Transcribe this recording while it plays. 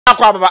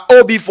Aqua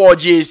OB4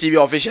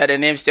 GSTV official, the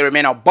name still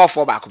remain a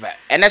buffalo back.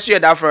 And that's your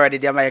dad already,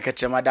 the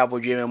American double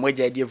dream and which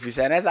idea of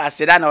as I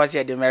said, I know I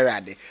said the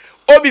Merade.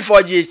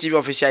 OB4 GSTV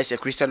official is a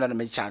Christian on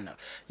the channel.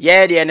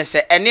 Yeah, the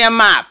NSA, and near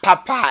my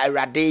papa, a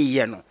rade,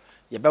 you know.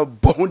 You better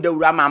bone the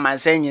Rama man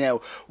saying, you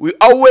know, we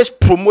always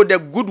promote the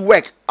good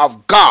work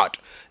of God.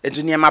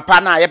 And near my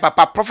partner, your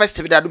papa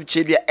prophecy that do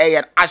chibia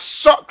and I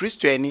saw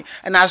Christian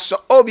and I saw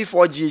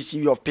OB4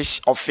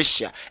 GSTV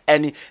official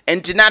and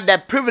not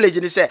that privilege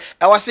and say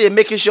I was saying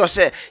making sure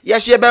say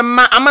yes you be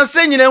I'm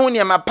saying you know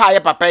when my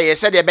papa you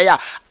said they be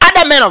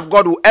other men of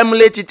God will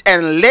emulate it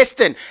and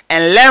listen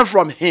and learn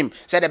from him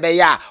said they be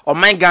or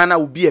my Ghana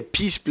will be a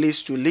peace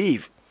place to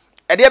live.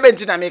 And they been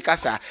to make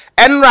us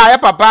and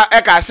right papa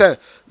eka said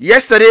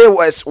yesterday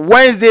was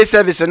Wednesday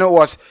service and it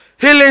was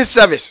healing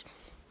service.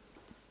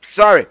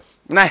 Sorry.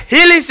 Na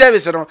healing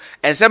service no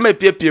and some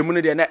pie mu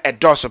no de na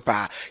edoso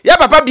pa ya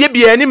papa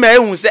bie ani ma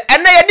ehun se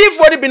ena ye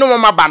difo ni bi no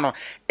mama ba no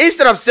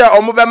instead of say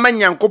omo be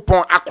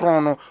manyankopon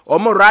akron no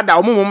omo rather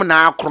omo mum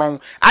na akron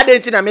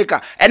adenti na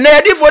meka ena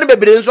ye difo ni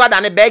bebere nso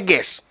ada ne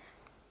beggars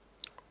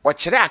o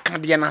kire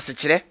akade na se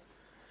kire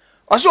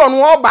o se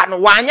onu oba no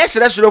wanye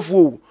sereserefo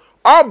o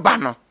oba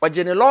no o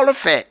gene lolo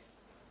fe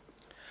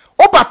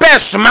o papa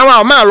suma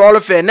wa ma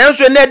lolo fe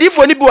nanso na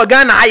difo ni bi o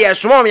Ghana aye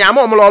suma ya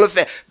ma o lolo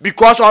fe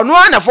because onu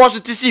na force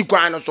to see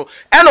kwan no so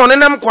e no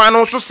nenam kwan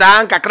no so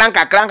saa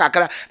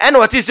nkakra e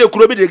no ti se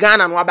kuro bi de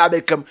Ghana no aba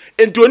bekam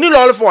enti oni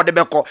lolo fe o de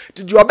beko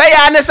ti di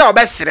obeya ne se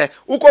obesere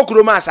uko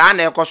kuro ma saa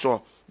na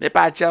ekoso me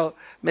pa chao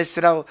me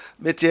sraw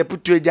me te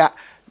putueja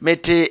me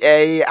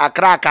te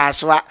akra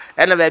kaswa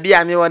e na ba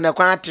bia me wona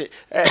kwate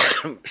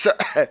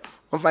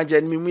o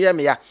fanje mi mu ya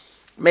me ya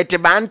mete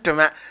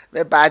bantoma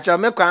me paacha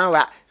me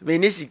kwanwa me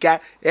nisika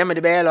e me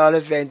de be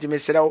lolo fenti me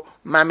srew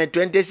ma me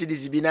 20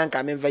 cedis bi na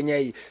nka me mfanya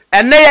yi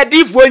enne ya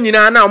difo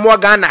nyina na mo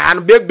Ghana ha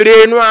no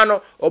bebre no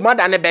ano o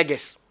mada ne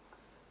beggars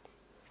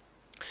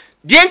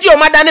die nti o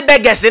mada ne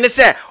beggars ne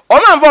se o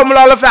ma mfa mo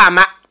lolo fe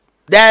ama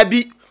da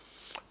bi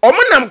o mo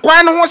nam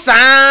kwan no ho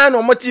saa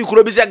no mo ti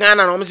kuro bi se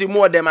Ghana no mo se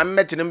mo dem am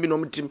metenem bi no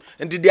mo tim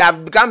nti they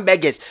have become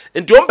beggars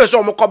nti o mpeso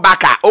o mo ko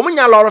baka o mo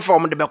nya lolo fe o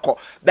mo de beko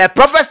be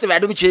prophecy we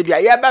do chedua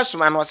ye be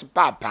soma no se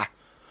papa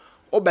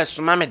o be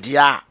soma me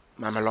dia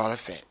ma me lolo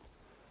fe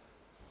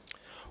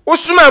o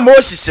soma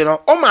Moses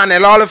no o ma ne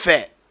lolo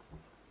fe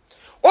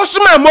o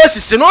soma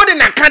Moses no de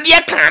na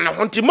kade kan no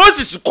nti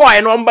Moses ko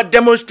e no mba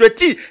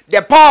demonstrate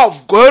the power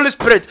of the Holy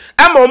Spirit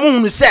am o mo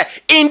hunu se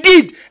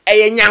indeed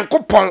e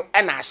Nyankopon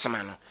e na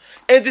asema no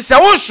enti se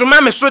wo soma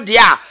me so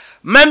dia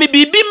mami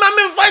bibi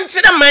mami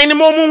mfanchire man ni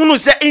mo hunu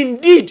se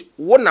indeed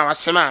wo na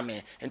wasema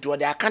me enti wo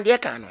de akade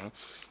kan no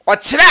o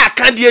kire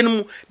akade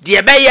nu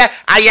de beye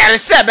ayare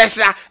se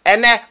besra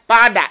ene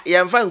pada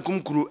ye mfa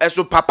nkumkuru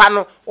eso papa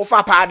no wo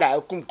fa pada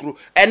nkumkuru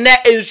ene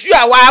ensu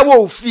a wa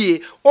wo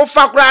ofie wo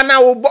fa kura na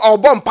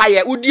wo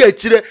mpaye udi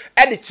akire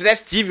e de kire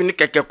Steve ni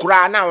keke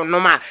kura na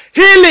onoma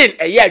healing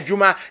eye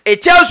adwuma.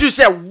 It tells you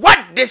say what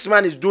this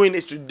man is doing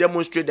is to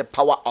demonstrate the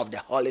power of the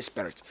Holy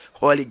Spirit,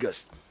 Holy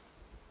Ghost.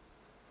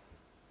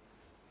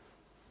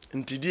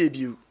 Ntidi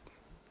ebiu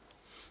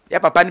ya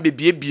papa ni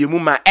bebie mu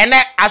ma ene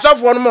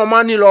asofo no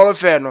mo ni lolo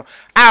fe no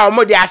a o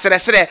mo di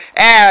aseresere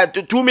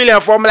 2 million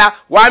formula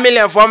 1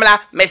 million formula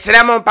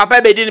mesere mo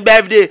papa be di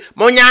birthday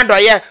mo nya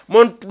adoye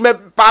mo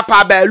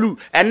papa balu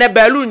ene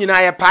balu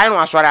nyina ye pai no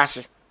asore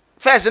ase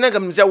first na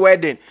kam say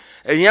wedding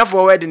ehia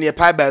for wedding ye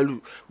pai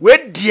balu we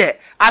die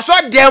aso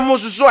dem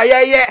susu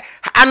ye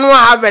annual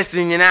harvest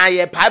nyina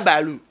ye pai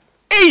balu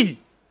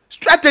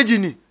strategy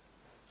ni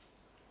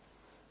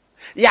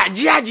ya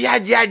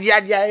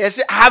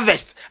yes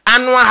harvest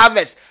annual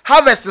harvest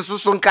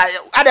so nka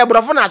ade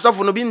brofo na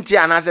asofo no bi nti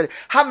anase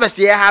harvest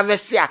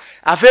ya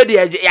afedi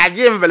ya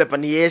envelope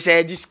ni yes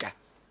ejiska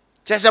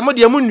chese mo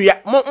de mu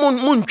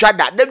ntwa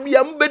da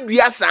bia mo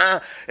bedua saa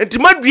enti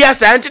madua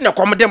saa enti ne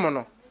komde mo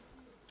no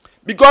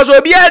because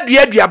obi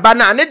adua ba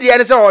na ne de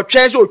ne se o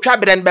twen se o twa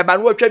bere ne beba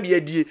no o twa bi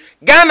adie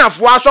Ghana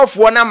fo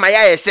asofo na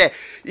maya ye se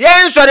ye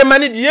nsore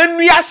mane de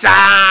enua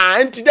saa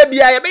enti da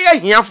bia ye be ye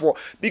hiafo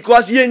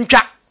because ye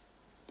ntwa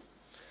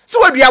so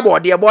wadua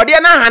bode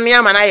na hane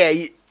ama na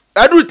yayi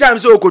adu time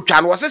so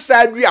okotwa no wose sa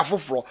adua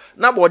foforo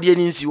na bode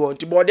ni nsi wo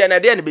nti bode na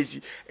de na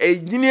besi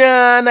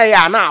enyinia na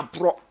ya na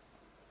apro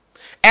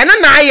ene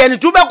na aye ni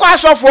tu be kwa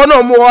asofo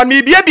na mo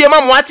ni bie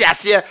ma mo ate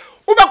ase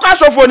wo be kwa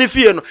asofo ni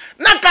fie no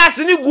na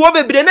kase ni guo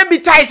bebre na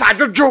bitais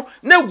adwojo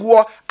na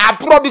guo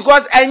apro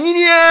because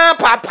enyinia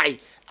papai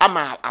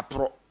ama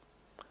apro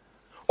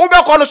wo be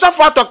kwa no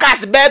sofo to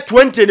kase be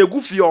 20 na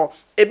gu fie o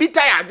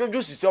ebitai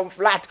adwojo system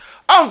flat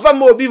onfa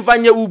ma obi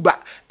mfanye uber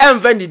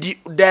enfa ni di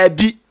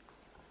dabi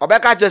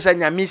obeka chese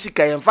Nyame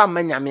sika yemfa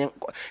ma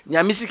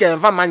Nyame sika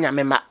yemfa ma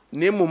Nyame ma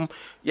na emum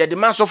ye de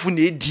masofu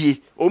na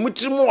edie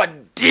omutirimu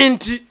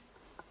odenti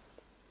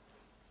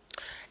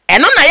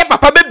eno na ye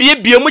papa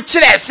bebie mu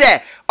kire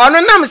se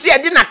ono nam se ye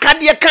de na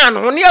kade kan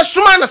ho ne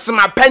asuma na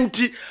sema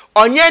panti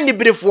onye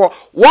nibrefo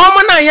wo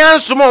mo na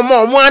yansoma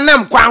mo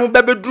anam kwa ho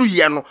bebeduru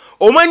ye no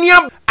omani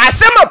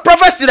asema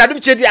prophecy da dum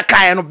chedu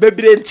akaye no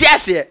bebre nti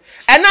ase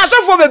And now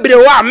so for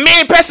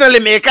me personally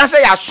me can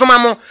say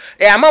asomamo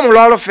e amam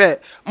lolo fe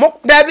mo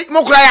dabi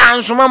mo kura ya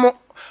ansomamo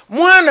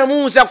mo na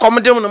mu se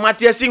komdem no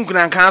mate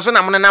sinkuna kan so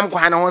na mo nam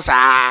kwa na ho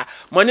saa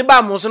mo ni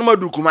ba mo so no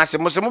madukuma se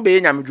mo se mo be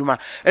nyamedwuma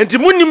enti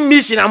mo nim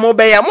misi na mo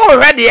be ye mo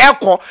hwede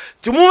ekọ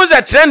ti mo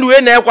se trend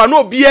we na ekọ na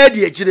obi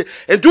adi akire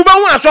enti wo ba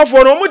hu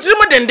asofo no mo tiri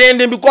mo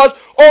dendenden because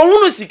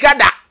ohunu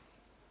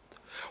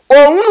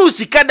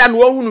sikada no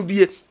ohunu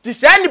bie ti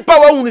se ani pa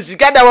ohunu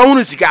sikada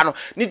ohunu sika no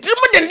ni tiri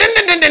mo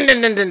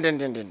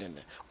dendenden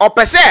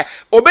opese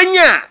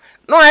obenya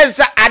no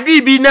esa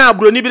adi bi na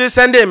abro ni bi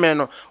Sunday me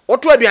no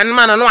oto aduane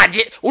ma no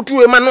age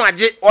oto ma no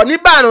age oni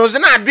ba no se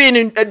na adi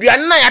ni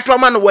aduane na yato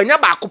ma no wanya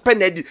ba akopɛ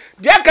na adi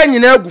de aka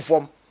nyina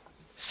agufom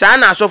saa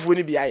na asofo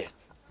ni bia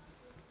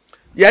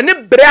ye ne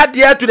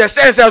brade to the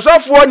sense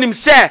asofo nim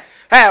se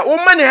wo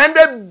ma ne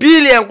 100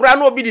 billion kura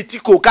na obi di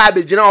tiko ka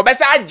be gina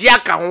obesa age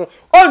aka ho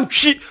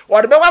ontwi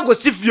o de be kwa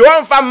kosifie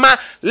o mfa ma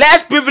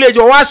less privilege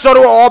o wa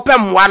soro o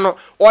pemwa no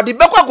o de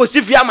be kwa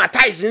kosifie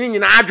amatize ni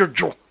nyina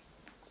adwodwo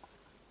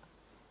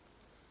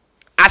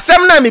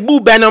asem na me bu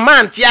beno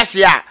man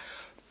tiase a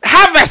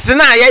harvest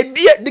na ya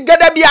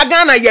gada bia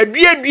Ghana ya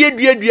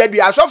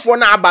dua asofo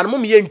na aba no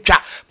mo ye ntwa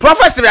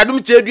prophet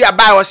Adom che dua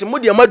ba wo se mo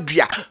de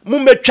madua mo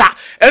metwa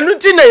enu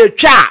ti na ye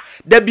twa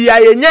da bia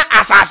ye nya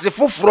asase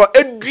foforo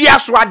edua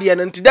so ade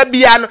no nti da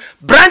bia no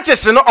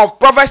branches no of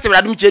prophet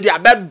Adom che dua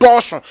be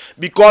doso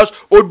because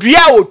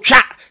odua o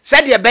twa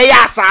said ye be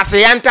ya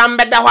asase yantam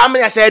beda ho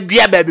amya se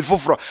dua ba bi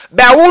foforo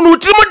ba wo no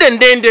tiri mo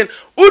dendenden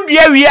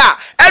udua wi a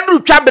edu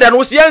twabere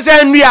no se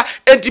yansa nnua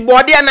enti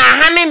bode na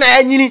hane na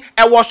anyini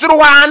e wosoro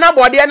ha na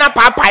bode na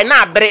papai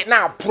na abere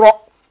na apro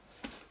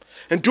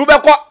enti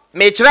ubekọ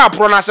me kire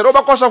apro na se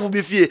ubekọ sofo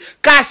bi fie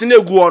cars na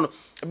egu ono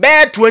be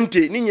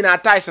 20 ni nyina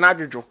ties na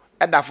adwodwo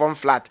eda form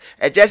flat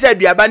e che se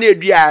aduaba na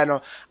edua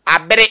no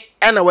abere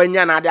ena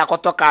wanya na ade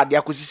akoto ka ade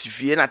akosisi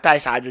fie na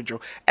ties adwodwo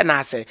ena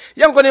ase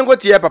yenko ne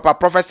ngotie papa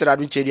professor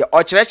Adom Chedia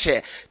o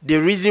kireche the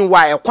reason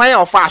why ekwan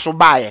of aso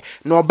baaye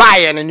na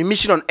obaaye na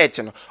mission on earth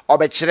no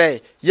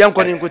obekire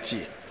yenko ne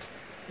ngotie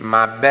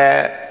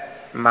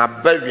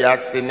mabe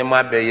wiase ne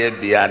mabeye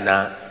bia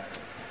na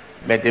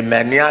mede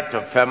mani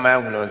ato fema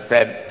hunu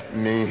se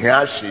mi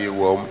hia hwe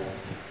wom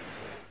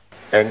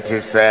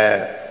enti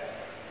se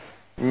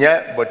nye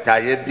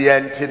botaye bia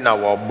enti na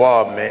wo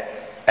bo me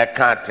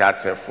eka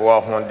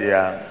atiasefo ho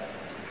dia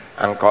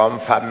anka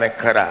omfa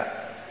mekra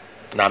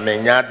na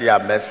menya dia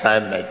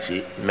mesan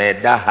machi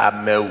meda ha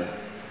mewu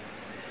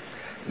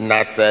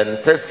na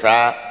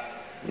sentesa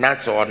na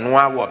so no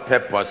awo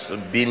purpose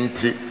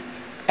binti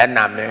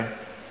ena me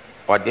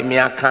odimi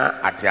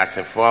aka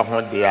atiasefo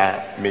ho dia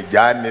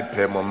meja me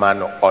pemoma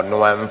no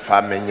ono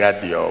amfa menya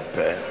dia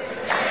ope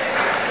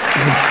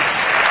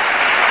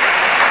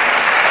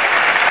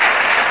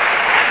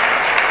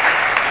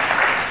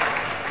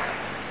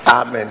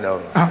Amen.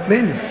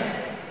 Amen.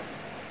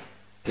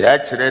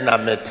 Tiachire na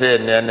mete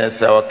ne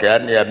se okay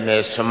na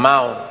me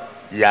smao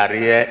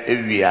yare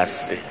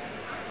ewiase.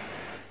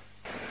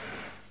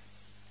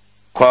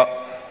 Ko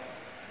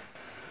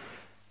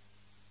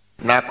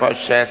na ko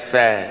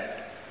shese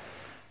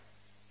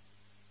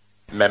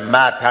me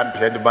mata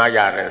mpede ma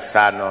yare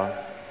sano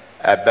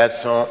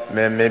ebeso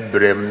me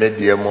brem me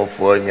die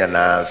mofo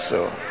nyana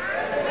so.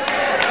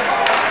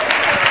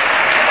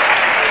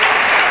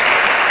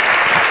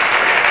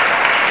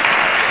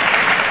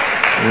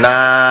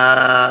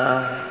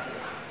 Na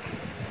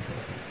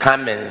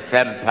kamen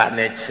sempa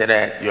ne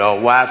kire yo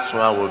waso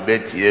a wo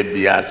betie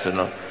bia so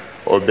no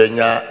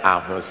obenya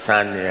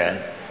ahosane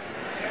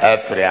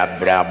efre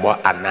abrabo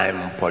anan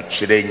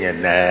mpokyire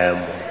nyena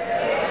mu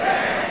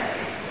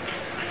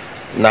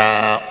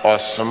na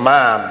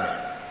osman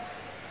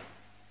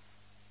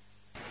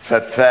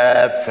fe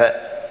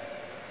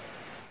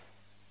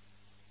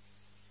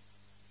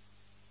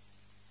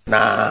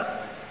na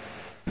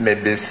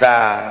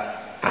mebisa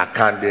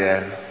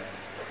akande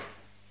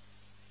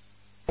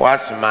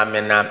was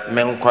mamina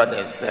menko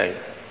de say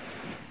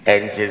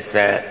enti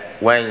say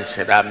when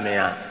shira me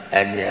a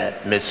enye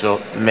meso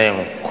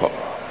menko.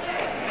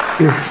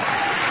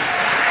 Yes.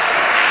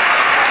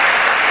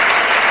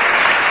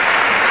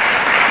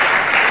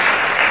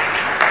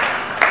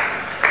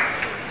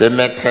 The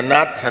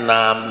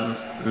metenatna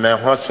me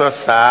hoso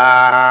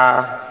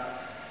sa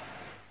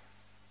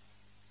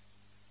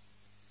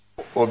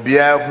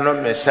obia hunu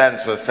me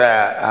senso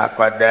say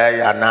akwada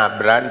ya na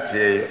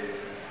brantie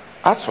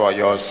aso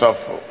yo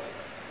sofo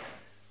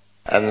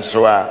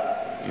enso a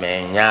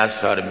me nya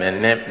sor me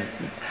ne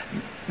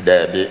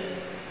debi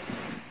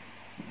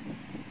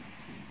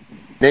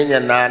nenya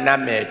na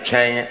me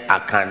twen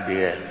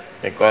akande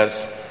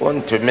because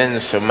want to men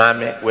so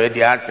mame we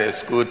dey at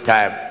school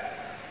time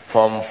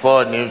from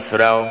 4 ni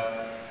frau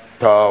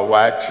to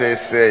wache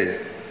say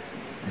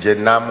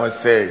jenamo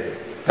say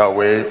to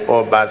we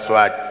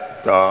obaswa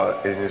to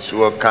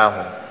insuo ka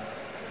ho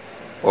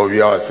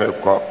owi o se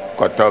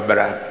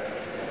kotobra.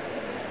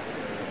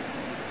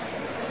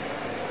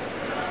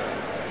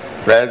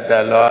 Praise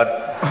the Lord.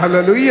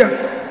 Hallelujah.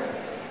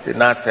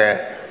 Tina se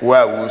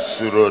Waoo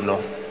suro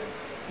no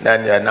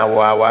Nanya na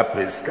wa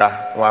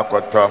peska wa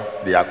koto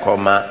the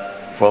akoma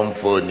from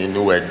phone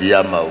inu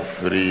wedia ma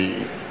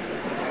free.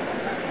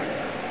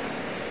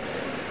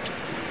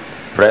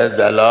 Praise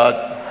the Lord.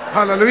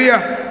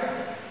 Hallelujah.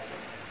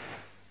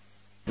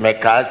 Me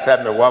ka se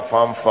me wa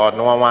from for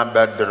no one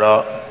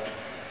bedro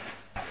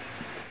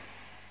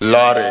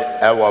lorry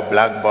ewo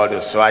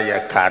blackboard so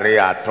aye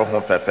career to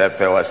ho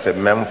fefefe wa se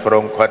mem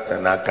from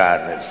kotena ka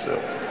ne so.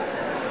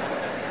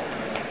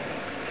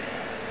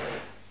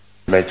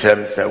 Me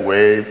chem se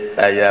we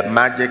a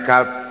magic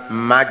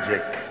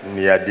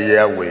near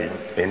the way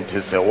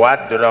into se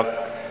what drug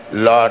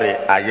lorry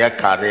aye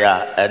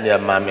career and your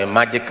mama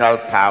magical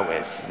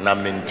powers na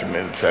mintu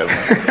me fem.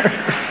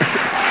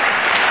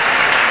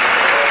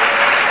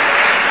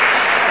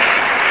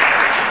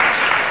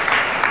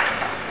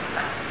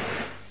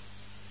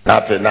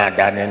 Nafe na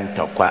danen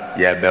tokwa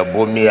ye be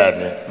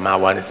bomiane ma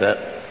wan se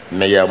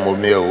me ya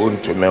momi o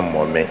ntume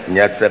momi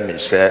nya se me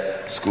hye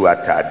school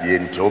atade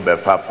nti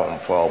obefa from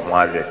for mo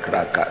awe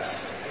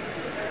crackers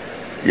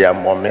ya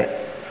momi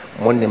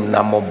monim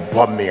na mo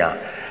bomia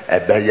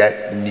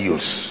ebeye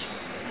news.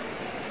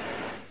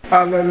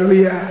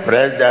 Hallelujah.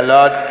 Praise the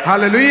Lord.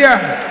 Hallelujah.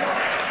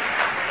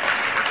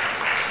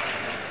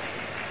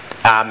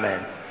 Amen.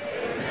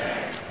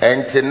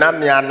 Enti na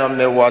me ano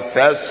me was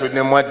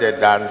suni mo de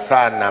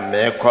dansa na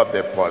me ko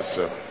be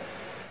poso.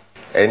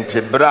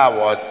 Enti bra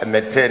was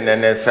metene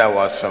ne se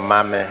was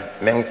mame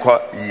me nko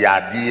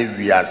yade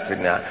wiase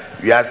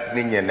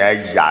ni nyina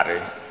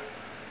yare.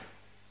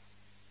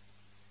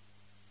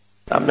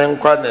 Na me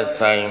nko ne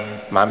san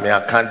mame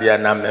akande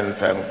na me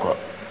mfenko.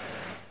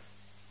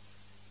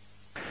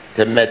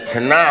 Te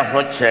metena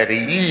ho chere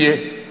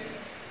yiye.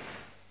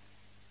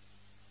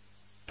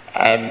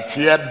 I'm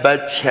fear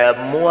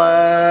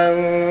bachemwan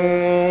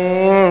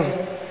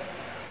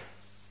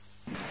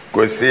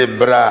Kosi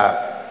bra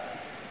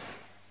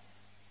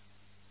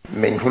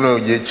menhuno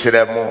ye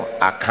chiremo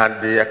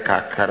akande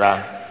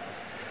kakara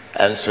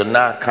enso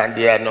na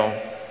akande no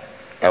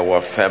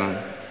ewo fem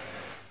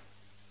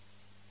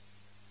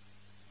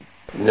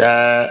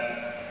nya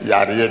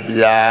yare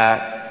bia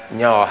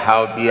nya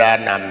ohaw bia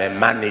na me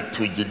mane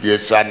tugide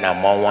so na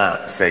monwa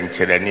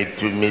senkyere ni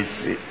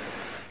tumisi.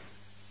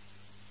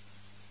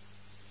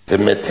 The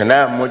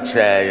metena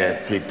mucha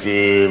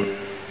fiti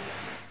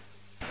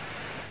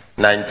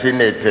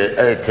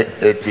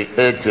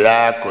 1988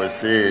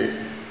 akosi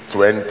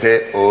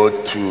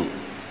 2002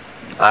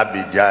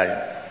 Abidjan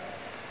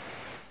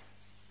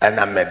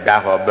ana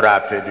medaho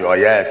brafe di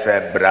oya se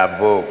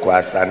bravo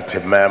kwa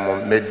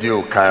santimem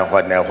medio kan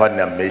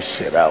hona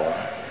meshira wo.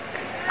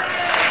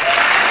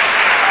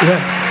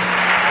 Yes.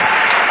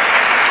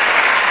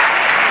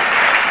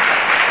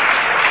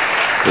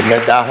 Me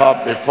da ho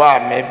before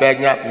me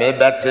benya me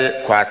bete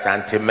kwa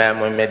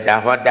santimem me da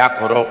ho da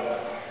koro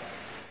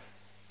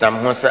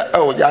tam ho se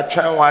o ya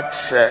twen wa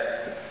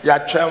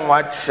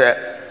che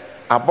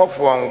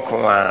abofo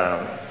nko a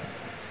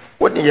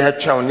woni ya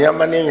twen ne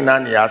ama ne nyina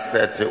ne ya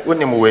set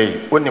onim we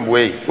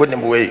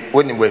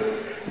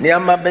ne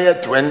ama be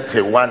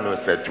 21 or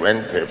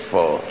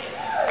 24.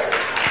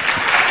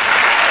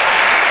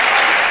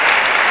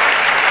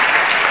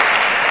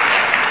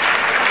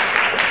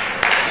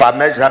 Fa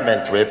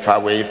measurement we fa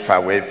way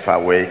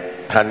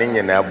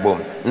taning na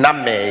bom na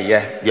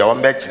meye de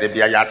on be kire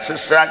bia ya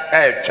kyesa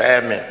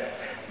etwe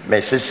me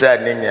hyesa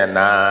ne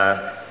nyana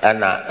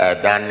ana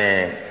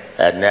edane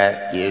ene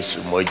Yesu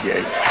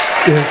moje.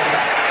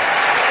 Yes.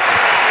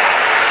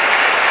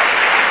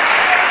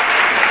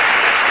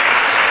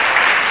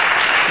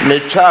 Me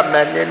cha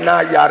me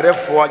na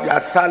yarefo ya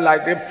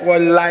salade for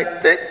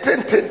like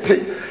tin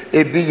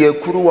ebi ye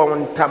kuru wa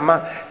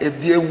ntama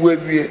ebi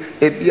ewewie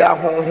ebi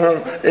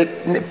ahonhon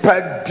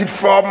nipa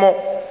diformo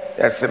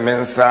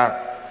esemensa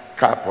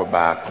kapo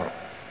baako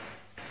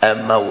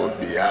emma wo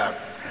bia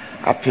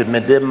afi me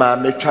de ma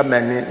me twa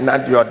mani na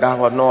de oda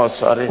ho no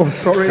sorry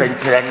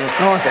senkyere ni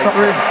no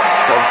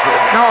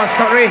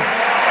sorry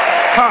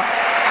ha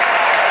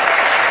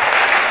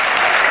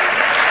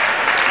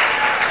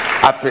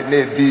afi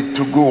ne bi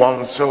tugu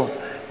won so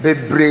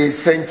bebre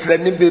senkyere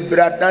ni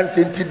bebra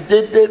dance nti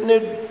dede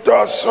ne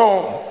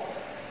doson.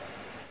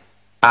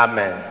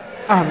 Amen.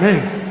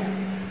 Amen.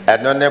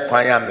 Eno ne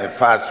kwan ya me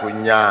fa so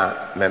nya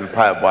me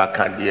mpa ebo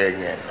akande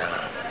enye na.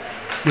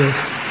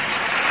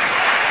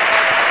 Yes.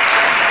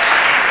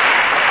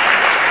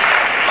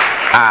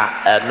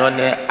 Eno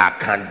ne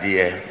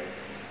akande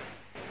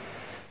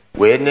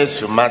we ne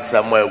suma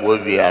Samuel wo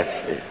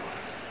wiase.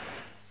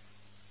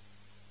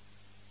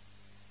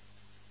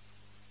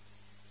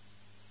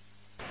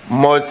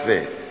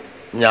 Mose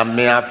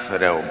Nyame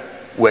afrɛw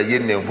wayi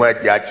ne ho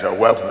adi akyerɛ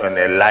wahu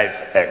ne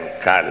life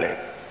and kale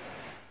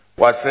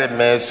wase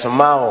me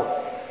suma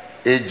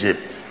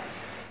Egypt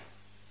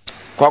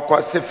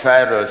kɔkɔ se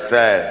Pharaoh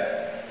sɛ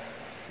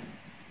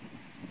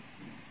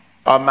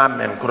ɔma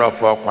me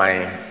nkurɔfoɔ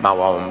kwan ma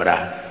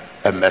wɔmmra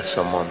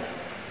ɛmɛsomɔ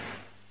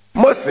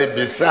Mose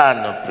bisaa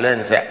no plain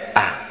sɛ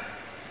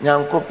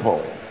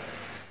Nyankopɔn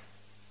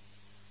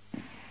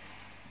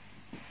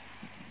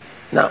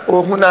na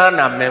ohuna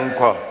na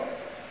menkɔ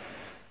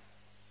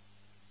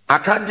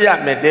akandi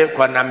amede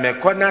kona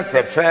mekona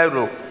se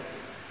Pharaoh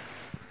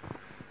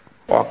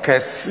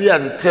okesi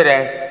antere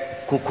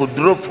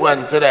kukudrofu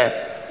antere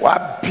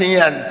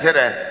wapin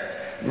antere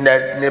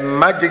ne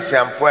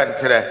magician fo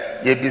antere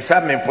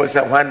yebisa me pose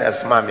hwan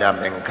esma me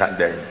amenka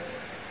dan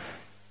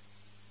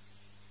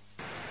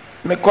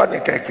mekona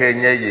keke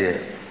nyeye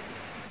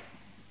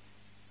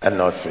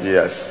and also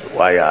yes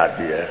why are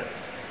there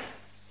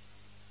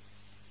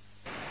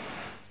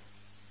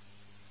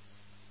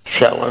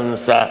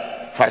shawansa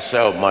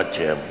fashion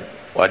machem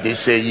what they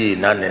say ye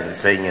none and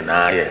saying in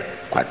aye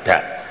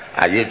kwata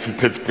aye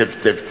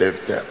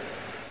 50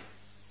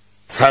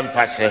 some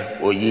fashion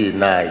o ye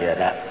na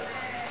yera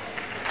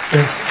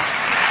Yes.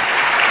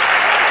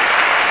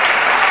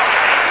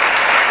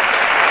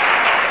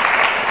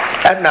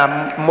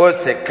 and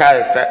Mose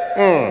kai say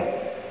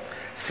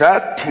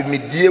sa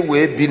tumidie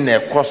we bi na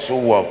ekoso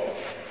wo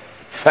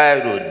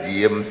Pharaoh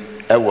diem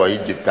e wo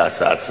Egypt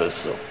asase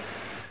so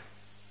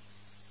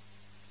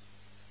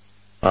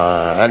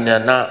and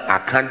na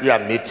akandi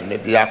ametumi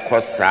de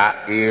akosa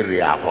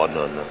area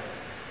hono no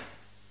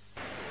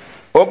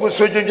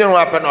obuso dwudwen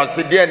wa pa na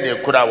ose de na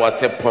ekura wo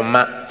se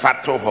poma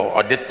fato ho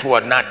ode to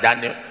na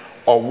dane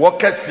owo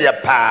kese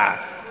pa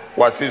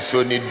wo se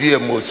so ni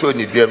duem o so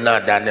ni duem na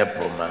dane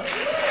poma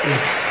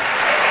Yes.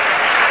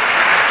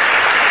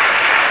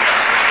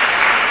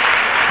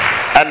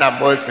 ana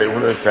Mose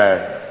hunu say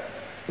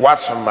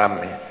wasoma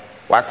me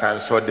wasan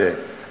so de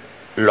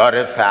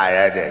lord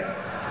fire de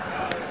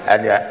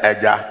and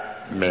eja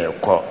me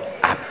ko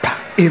apa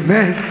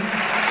Amen.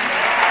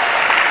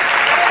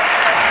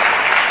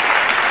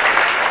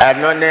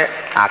 anone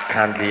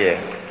akandie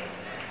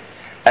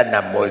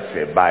ana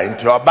Mose ba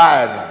nti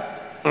oba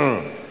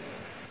no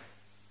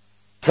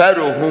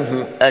Pharaoh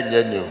huhu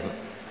anya ne hu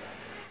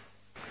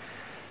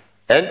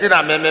enti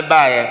na meme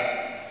bae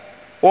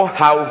o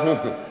haw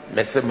huhu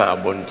mese ma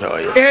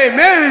bontoye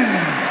Amen.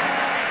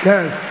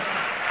 Yes.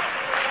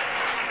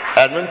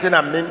 enti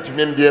na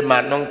mentumi mbie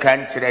ma no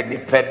kan kire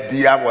nipa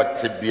bia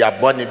wote bia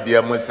bone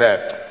bia mu se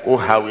o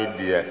haw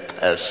die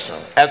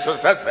eso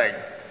sesen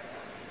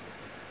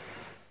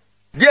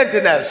die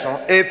enti na eso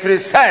efri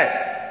sai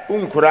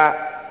unkura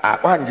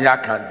akwanje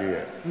akande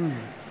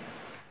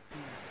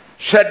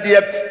hwede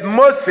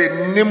Mose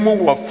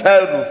nimu wo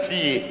Pharaoh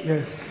fie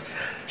Yes.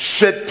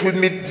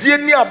 shetumidie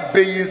ni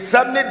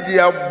abeyisam ne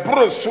dia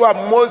broso a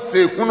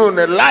Mose hunu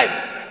ne life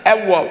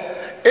ewo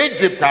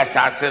Egypt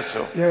asase so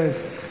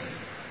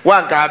Yes.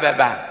 wanka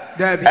beba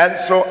Dabi. and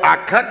so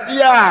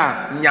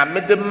akadia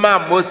nyame de ma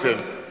Mose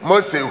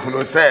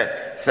hunu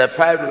se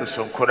Pharaoh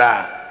so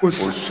kura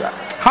osha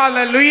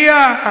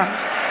Hallelujah.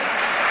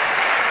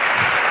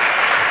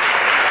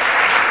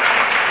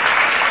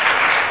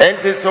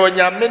 enti so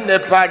nyame ne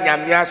pa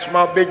nyame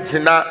asoma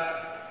begina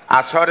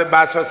asore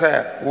ba so se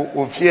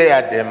ofie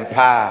ya dem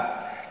pa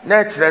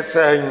na kire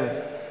sen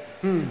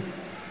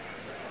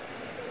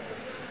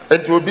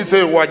enti obi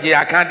se woje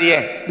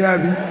akade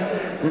Dabi.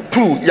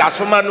 tu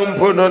yasoma no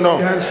mpo no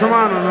Yes.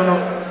 No.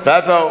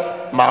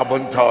 tafel ma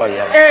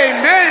bontoye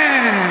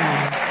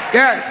Amen.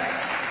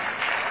 Yes.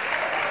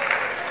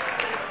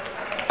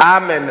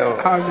 amen o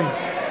Amen.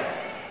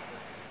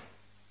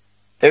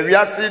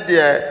 ewiase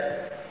de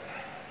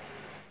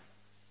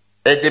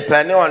it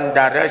depends on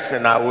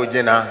direction a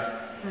wogina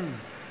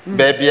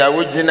baby a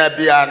wogina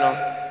bia no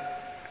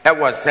e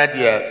was said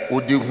ye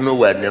udi hunu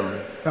wanem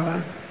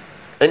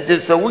enti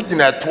se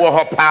wogina to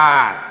ho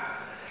pa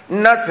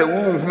na se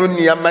wo hunu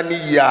niama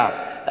ni ya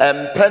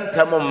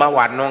pentam ma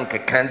wano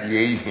nkeka de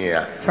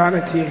ehia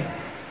Sanity.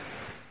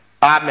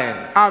 amen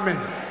Amen.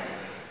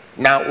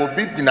 na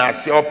obi dina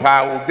ase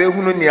opa obi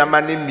hunu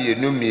niama ni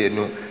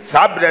mienu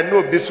sabre na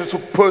obi susu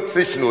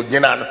position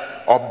ogina no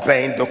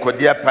oben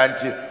dokodia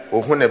panti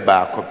ohune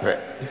ba kope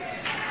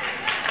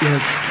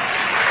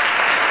Yes.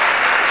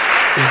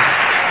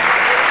 Yes.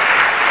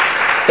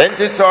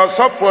 enti so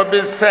sofo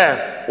bi se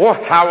wo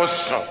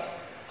house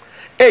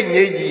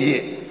enye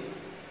yie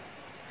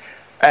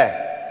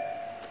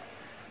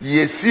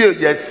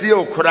yesi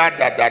okura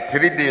dada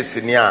 3 days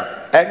ni a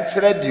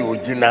enkyere di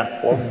ogina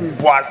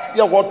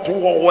oboase woto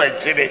wo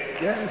ekire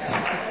Yes.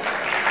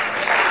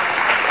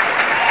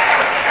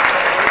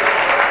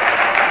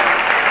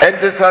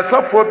 enti so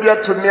sofo bi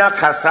atumi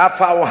akasa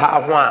fa wo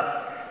ha ho a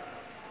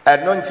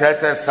eno nkyere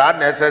se sa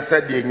na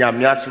ese de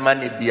nyame asoma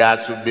ne bia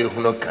so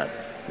behunu kan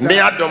me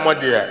Adom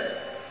de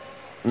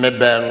me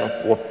ben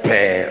wo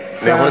pe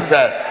me ho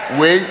se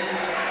we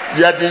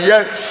ya de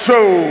ye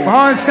show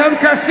On some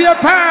kasia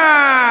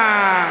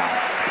pa.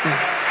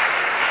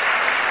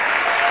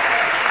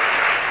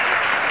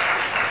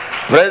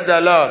 praise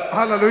the Lord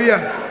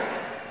Hallelujah.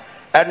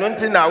 eno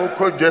nti na wo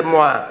kodwemu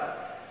a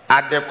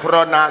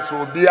adekoro na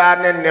so obi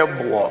ane ne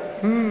bo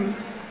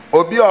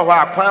obi oho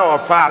akwan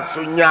ofa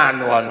so nya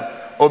no no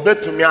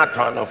obetumi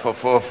aton no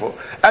fofofo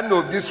ana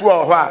obi so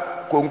oho a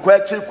konko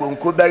achi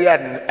konko be ya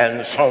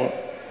enson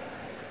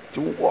ti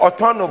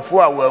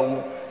otonofo a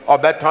wawu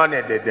obeton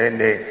ne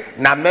dedende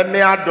na meme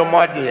Adom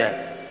de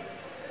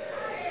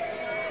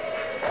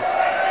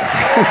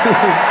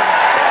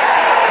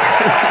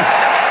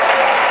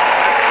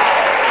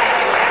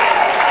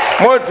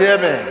Mo dear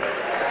me.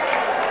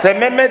 The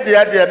meme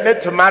dear me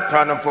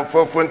tomato no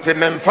for funti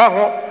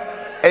memfa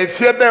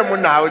if you be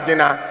muna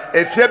dinner,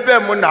 if you be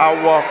muna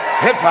war,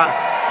 hefa,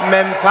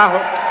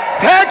 memfa.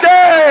 Take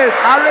it!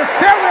 I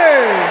receive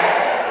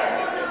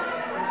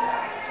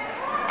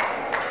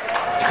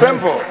it.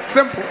 Simple.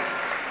 Simple.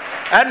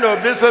 And no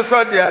business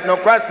so dear, no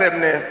question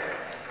name.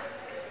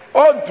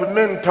 On to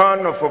mean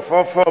turn of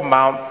 4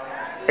 mount,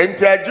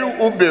 interview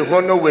ube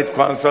hono with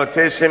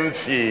consultation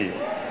fee.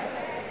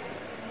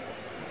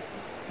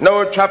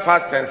 No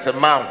fast and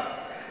amount.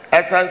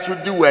 As I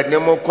should do when no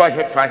more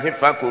quiet for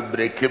hefa could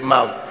break him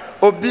out.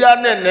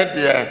 Obiane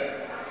nedia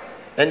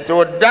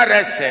into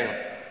direction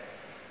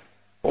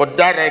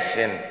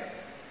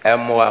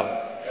and more.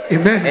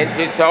 Amen. And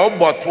it's all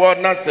but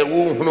one as a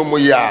womb whom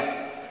we are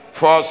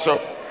force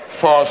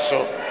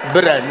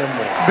brand new.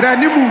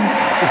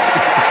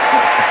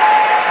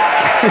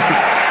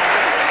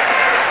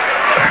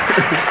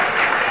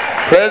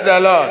 Praise the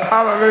Lord.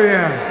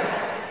 Hallelujah.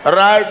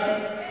 Right.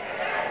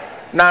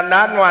 Na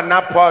nanu na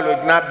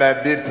Paul na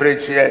baby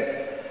preach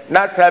here.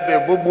 Na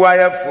sabe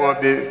bubuaya for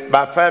be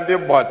ba fan be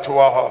boto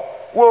ho.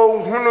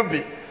 Wo hunu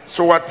bi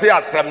so wote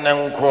asem ne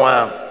nko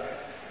a.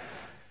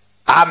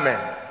 Amen.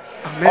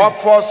 Amen.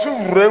 Ofosu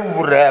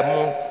wurewure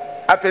mu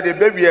afede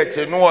bebi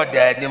eche no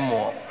oda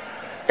animu.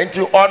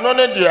 Enti ono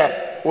ne de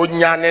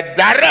onyane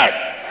direct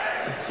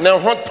ne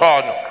ho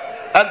to no.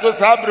 Anto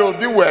sabre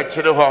obi wo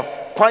ekire ho.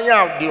 Kwan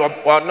a de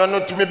ono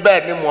no tumi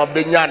ba animu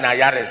obenya na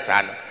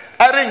yaresa no.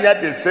 I didn't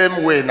the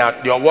same way now.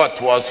 Your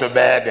what was so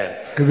bad.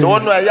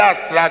 Don't know I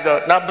struggle.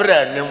 Na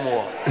bread no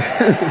more.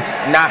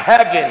 Na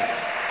heaven.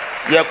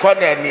 You call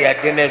it near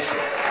Dennis.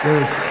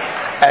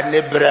 Yes. And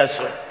the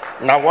breast.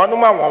 Now one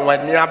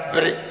when near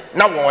bread.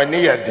 Now one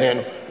near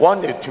then.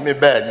 One day to me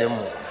bad no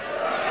more.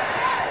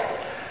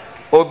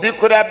 Obi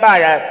could I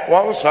buy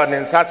one son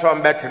in such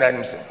on better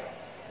than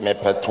me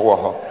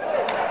petuo.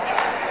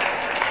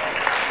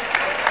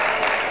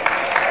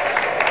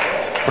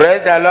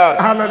 Praise the Lord.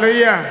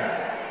 Hallelujah.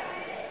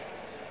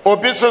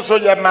 Obi so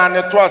your man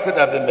to us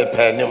that be me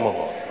penny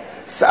more.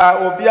 Sa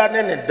obi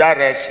in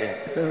direction.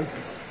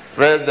 Yes.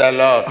 Praise the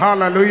Lord.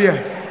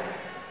 Hallelujah.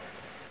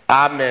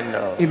 Amen.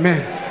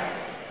 Amen.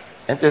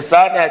 And the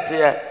son that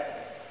here.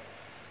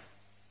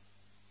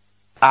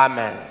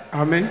 Amen.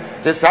 Amen.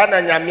 The son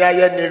and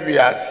Nyame ni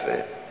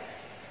wiase.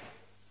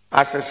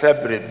 Asese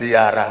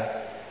biara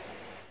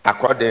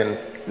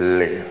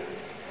accordingly.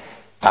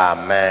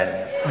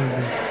 Amen.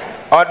 Amen.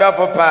 Order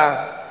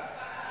papa.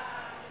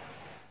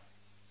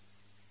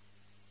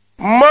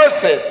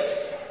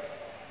 Moses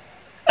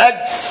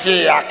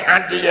echi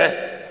akandie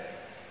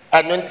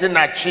anunti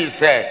na chi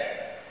se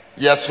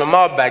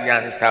yesoma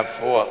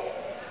banyansafo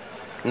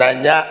na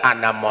nya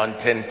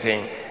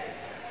anamontenten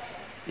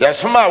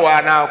yesoma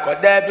wa na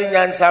akoda bi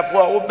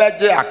nyansafo wo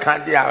beje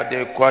akandie a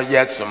de ko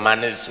yesoma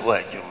ne so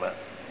adwuma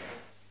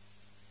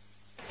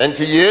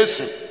enti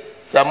yesu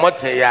se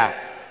mote ya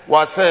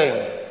wo se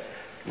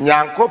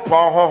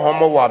nyankopon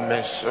hohom wo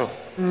meso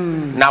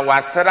na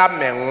wasra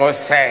menwo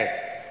se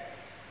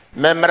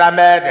Memra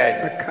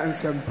mede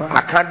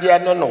akadia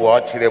no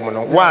wo kire mu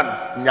no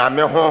 1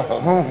 nyame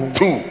hoho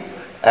 2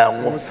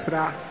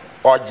 enwosra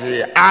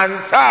oje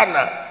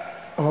ansana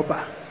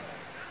oba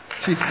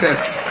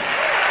Jesus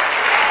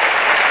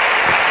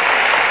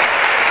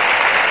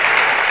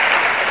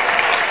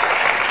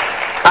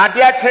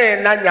adia che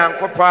na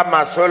nyankopɔ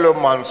ma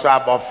Solomon so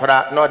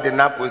abofra no de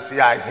na kosi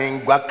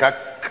ahengwa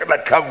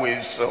kakra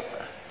we so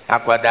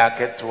akwada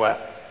ketua.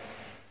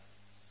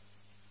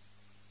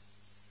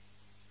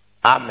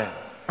 Amen.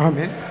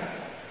 Amen.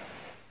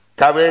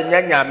 Kawe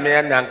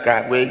nyame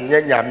nanka we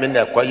nyame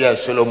na koye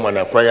Solomon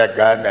na koye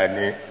Ghana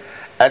ni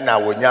na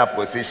wonya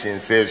position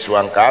say so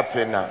anka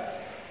afena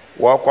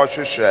wo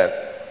kwohwehwe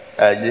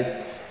ayi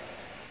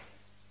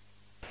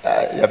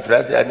ya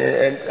frati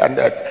ani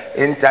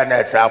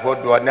internet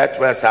ahodo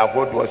networks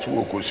ahodo so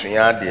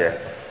wokusua de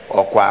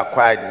okwa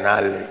acquired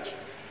knowledge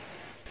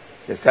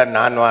they said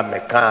na no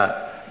ameka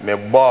me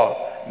bo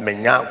me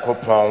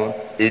nyankopon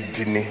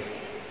edini.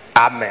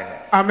 Amen.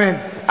 Amen.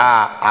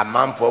 A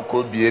man for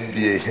could be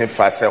a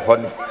fast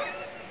one.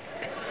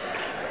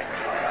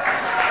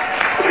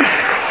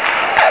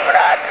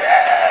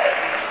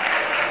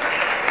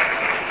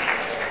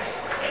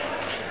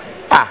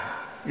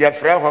 Your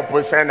friend who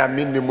present a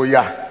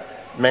minimuya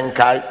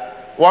menkai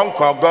one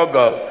call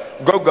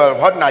Google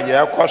what na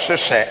your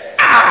cautious and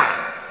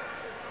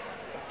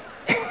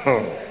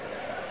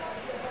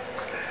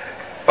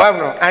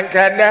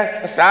can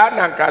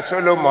Sananka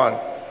Solomon.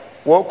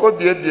 Woko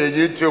be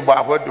YouTube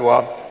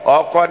ahodoɔ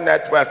ɔkɔ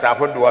networks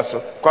ahodoɔ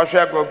so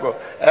kɔhwɛ gogo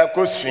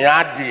ɛkɔ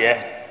sua adeɛ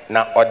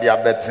na ɔde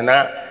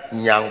abɛtena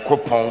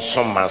nyankopɔn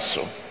soma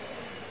so.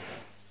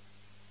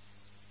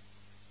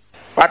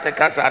 Pate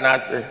kasa na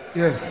ase.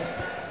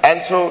 Yes.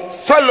 And so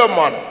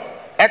Solomon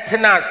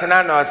ɛtena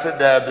asena na ɔse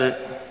daabi.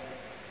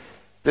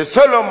 The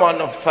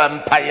Solomon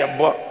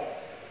fampayɛbɔ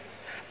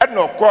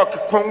ɛna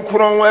ɔkɔ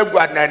konkron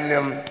agua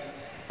n'anim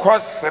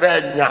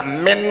kɔsrɛ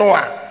nyame no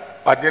a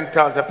ɔde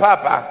ntam sɛ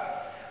papa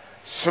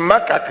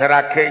Smaka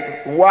karake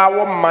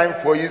wawo man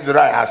for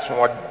Israel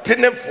aso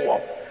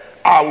denefo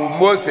awo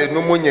Mose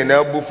no munye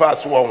na bufa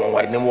so won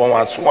won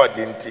aso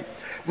odinti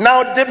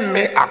now de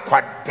me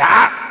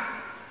akwada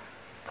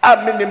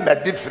amini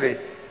medifre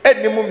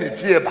enimu me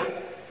fieba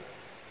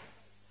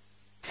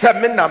se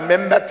me na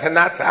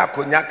memmetena sa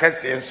akonya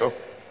kase nso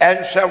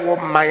enhwe wo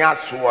man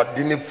aso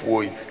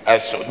odinefo yi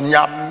eso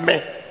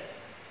Nyame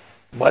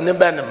bone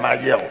ben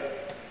mayew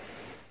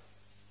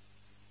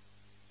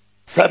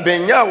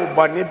Sabenya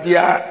ubani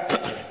bia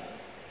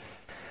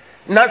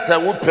na se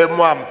wupe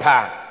mu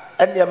ampa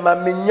ene ma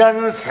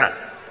menyansa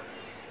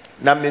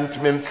na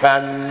mentumi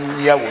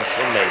mfan ya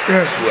wosome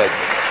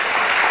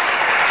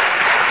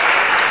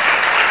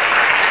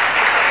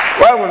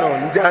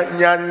wawono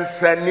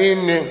nyansa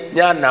nini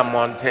nyana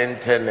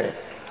montentene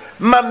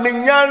ma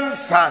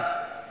menyansa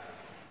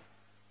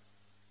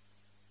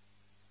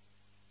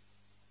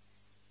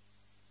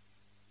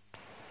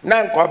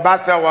na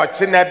nkobasa wo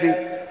chinebi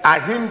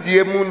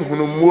ahindie mu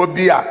nhunumuo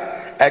bi a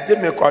ede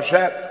me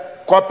kohwe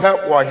kope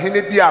wo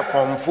hene bi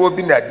akonfo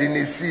bi na de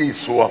ne sie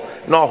so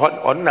na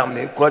onna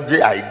me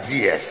koje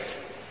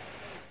ideas.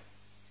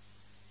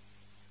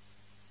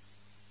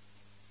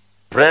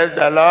 Praise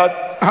the Lord.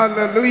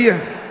 Hallelujah.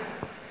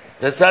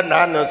 Tesa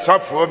na no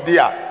sofo bi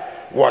a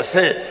wo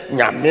se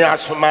Nyame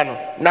asoma no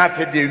na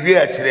afi de wi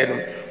a kire no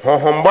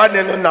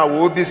honhombone no na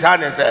wo bi sa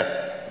ne se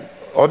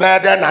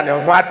obeda na ne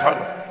ho ato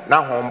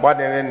na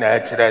honhombone na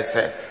kire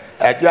se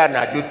Adia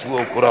na do 2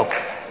 o'clock.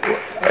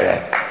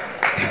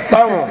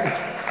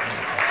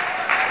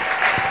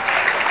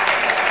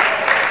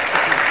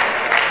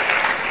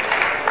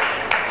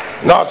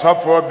 No so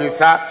for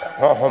bisa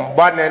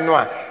hombane no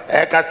a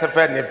e ka se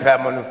fe ni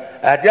pem no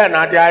adia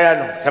na dia ya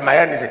no se ma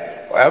ya ni se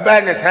e ba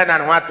ni se na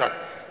no ato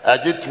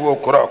agi 2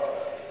 o'clock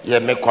ye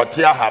me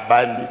kotia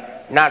haban bi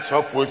na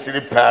so for siri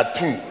pa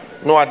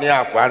 2 no ani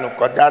akwa no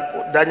koda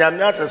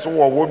Nyame asese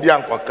wo bi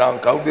ankoka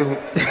nka obehu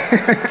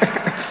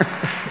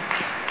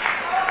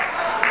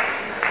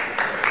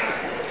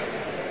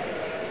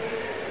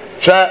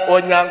Cha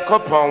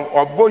onyankopon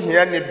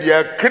obohia ne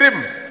bia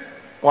krim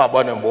wa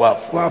bone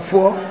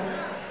boafo.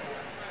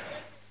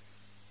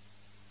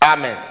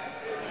 Amen.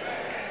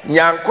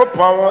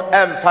 Nyankopon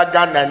emfa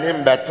Ghana ni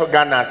mbeto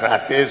Ghana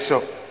asase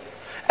so.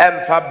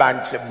 Emfa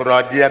banche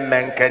brode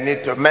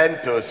menkani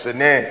tomatoes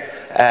ne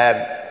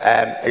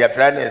ya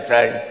frane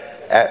sai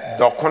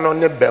dokono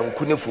ne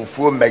banku ne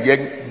fufuo meye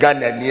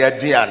Ghana ni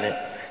aduane.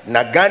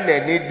 Na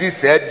Ghana ni di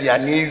se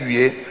aduane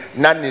wie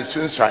na ne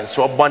sunsan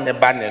so bone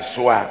ba ne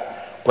so a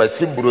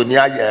kwasi broni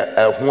aye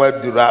ehu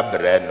aduru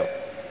abre no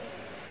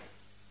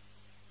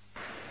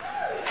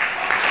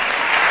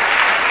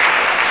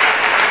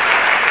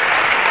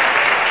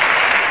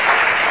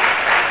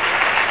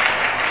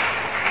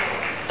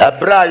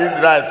Abra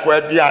Israel fo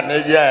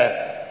aduane ye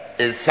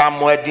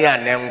esam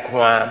aduane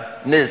nkoa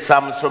na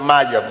esam so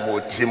ma ye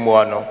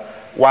motimo no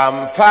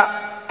wamfa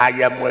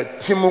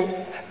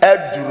ayamwatimu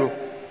aduru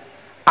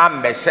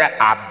amehye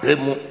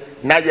abemu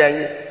na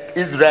ye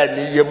Israel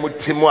ni ye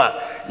mutimo a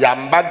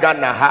yambaga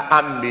na ha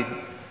ame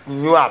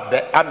nyu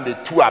abe ame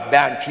tu abe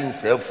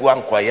antwinsefu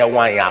ankoye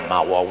wan ya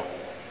ma wo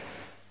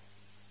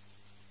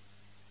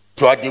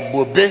to de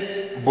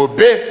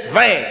bobe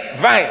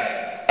vine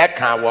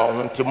eka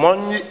wo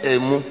ntimonyi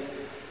emu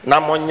na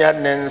monya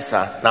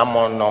nensa na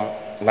monom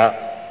na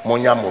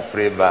monya mo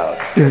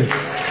flavors.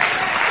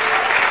 Yes.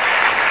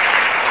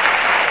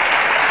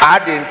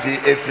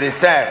 Adenti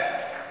efrise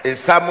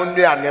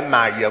esamundu ane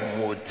ma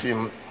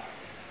yamutim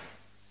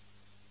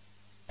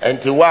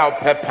Enti wow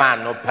pepper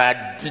no pa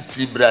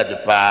diti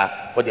bread pa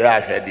o de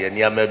ahwe de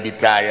niam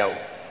bitaya o.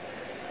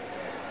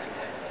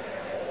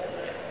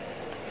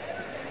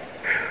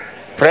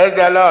 Praise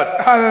the Lord.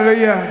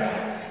 Hallelujah.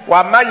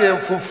 Wa maye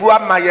fufu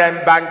amaye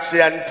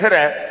mbanche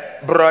ntere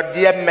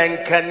brode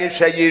menkani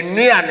hwe ye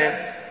nuane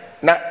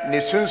na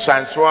ne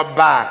sunsanso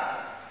ba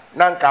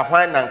na nka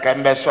hwan na nka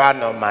mbeso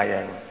ano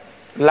maye.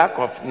 Lack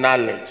of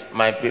knowledge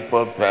my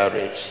people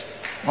perish.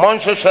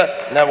 Monshoshe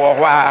na wo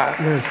hwa.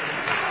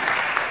 Yes.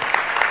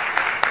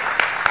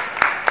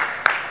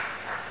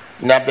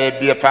 Na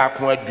baby fa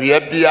ko adua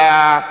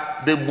bia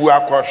bebu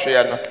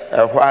akohwe no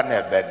ehwa na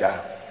ebeda.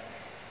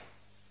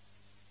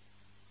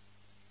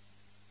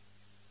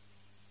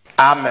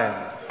 Amen.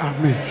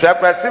 Amen.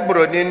 Hwekwasi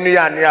broni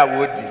nuane a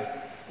wodi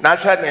na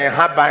hwe ne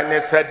haban ne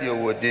sade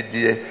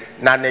wodidie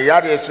na ne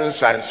yare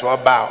sunsanso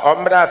ba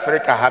omra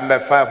Africa ha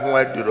mefa ho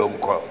aduro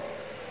nko.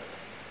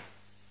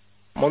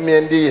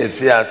 Momiendi ye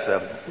fi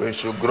asem we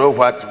should grow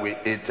what we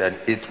eat and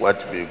eat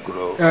what we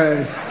grow.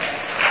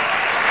 Yes.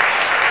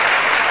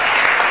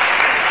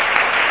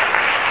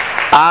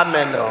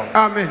 Amen.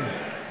 Amen.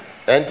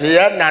 Enti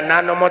ya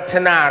nanano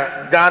motena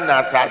Ghana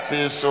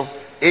asase so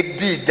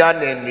edi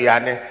Ghana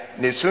nnuane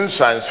ne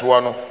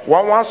sunsanso no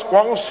won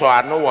so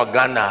ano wo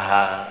Ghana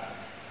ha.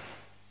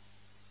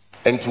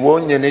 Enti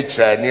wonye ne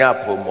kyani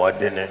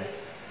apomodene.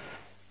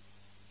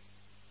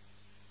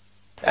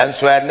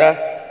 Enso ene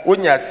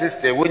wonya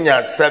 60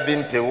 wonya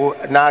 70 wo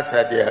na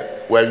asade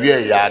wa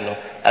wie ya no.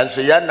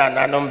 Enso ya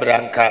nanano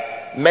mbranka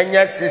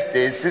menya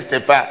 60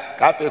 65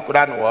 kafe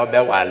kura no wo be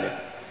wale.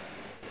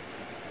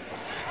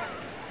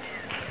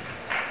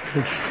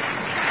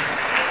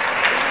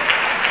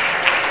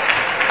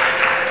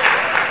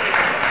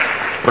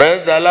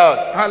 Praise the Lord.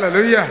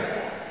 Hallelujah.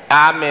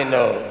 Amen.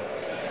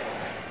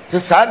 To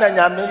sana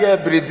nyame ye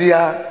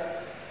bribia.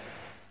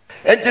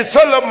 Enti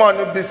Solomon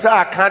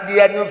bisa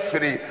akade no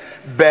free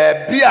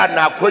baabi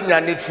ana konya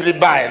ne free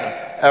bae no.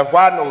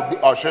 Ehwa na obi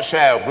ohwehwe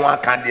eho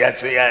akade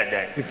so ye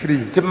den.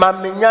 Free. Ti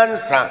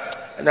mamenyansa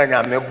na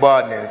nyame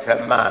bo ne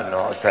nsema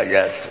no say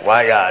yes.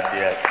 Why are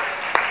there?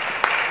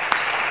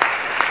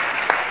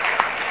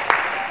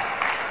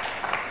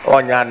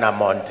 Onya na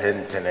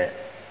montentene.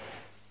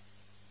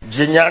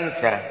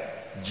 Jinyansa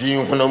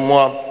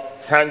jinhunomo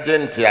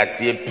sanjenti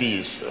asie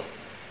peace.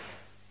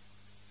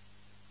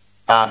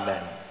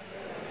 Amen.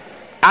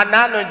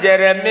 Anano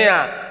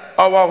Jeremiah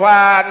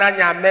owa na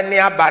nyame ne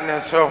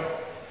abane so.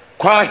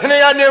 Kwa hene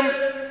yanim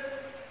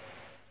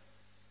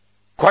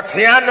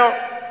kotiano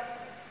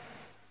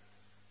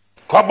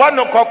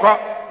kobono koko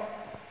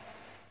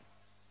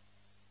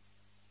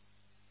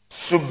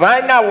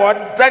subana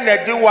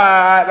wodanedi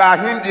wa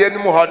ahindie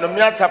nimu hono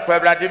miasa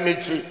fabrade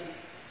mechi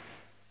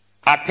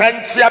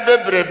atanchia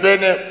bebrebe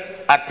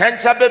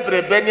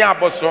ne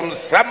abosom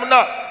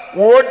samna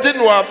wodi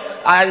no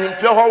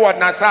ahimfe ho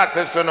wona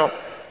sase so no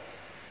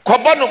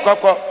kobono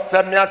koko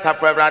samiasa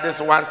fabrade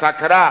so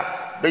wansakra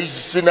be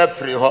yisina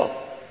free ho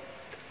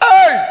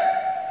ai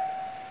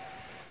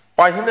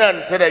ohina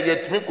ntere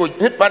yetumi ko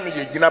hifa ne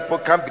yegina po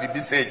kambiri bi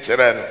se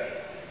kire no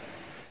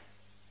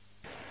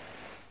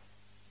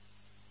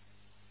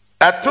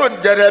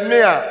aton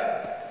Jeremiah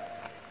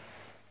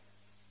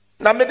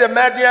na me de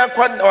media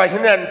kon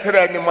ohina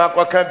ntere ni mu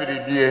akoka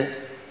biribie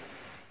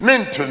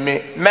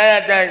mintumi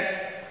medan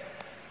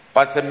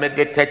ose me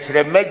de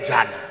tekire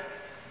majana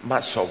ma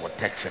so wo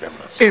tekire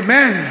ma.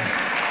 Amen.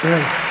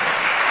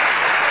 Yes.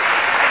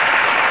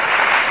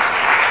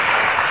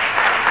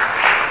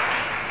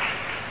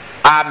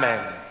 Amen.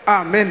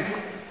 Amen.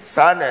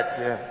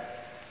 Sanete.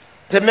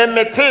 Te me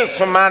mete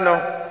somano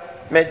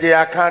me de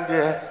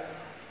akande.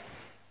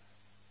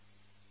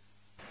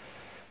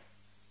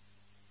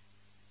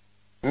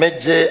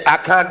 Meje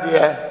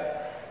akande.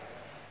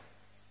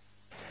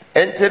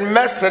 Entin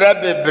mesre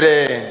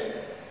bebre.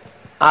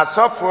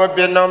 Asofo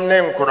binom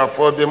ne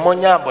nkorofo bi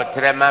monya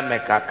abotre ma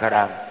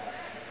mekakra.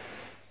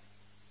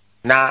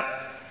 Na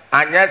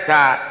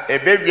anyasa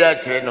ebewia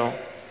kire no.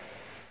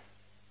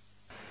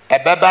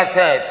 Ebeba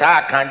se sa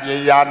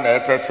akande ya na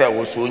esese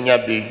wo so nya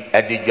bi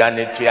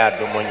adigwane tu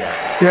adomonya.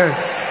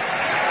 Yes.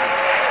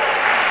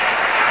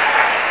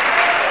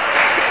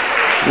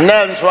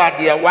 Nanso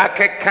ade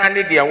wakeka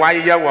ne de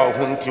waye wo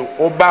hunti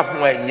oba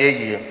ho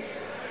anyeye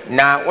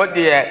na wo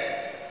de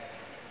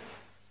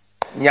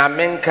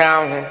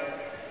nyamenka ho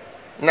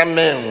na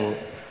menwu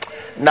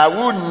na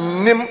wu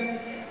nim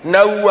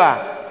na wu a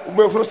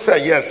wo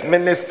say yes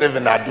minister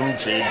Steven Adom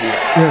chedi.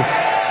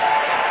 Yes.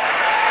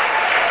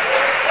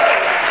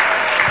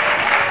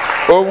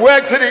 O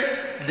wetri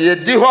de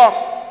di ho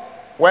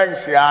when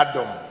she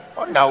Adom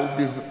ona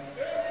ubi.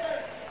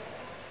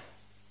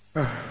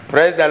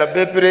 Praise the Lord.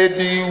 Bebre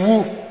di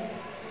wu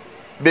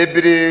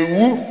bebre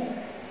wu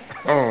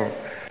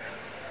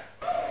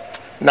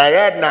na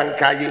ya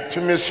nanka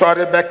yetumi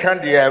sori beka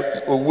de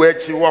owu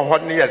achi wo ho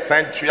ne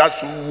yesantua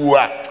so wu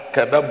a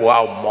ka bebo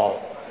a mo.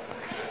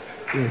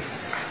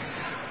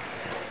 Yes.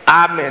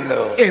 Amen.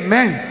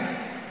 Amen.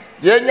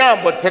 Yenya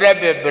botre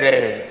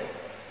bebre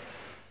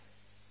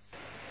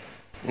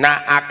na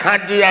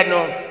akade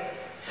no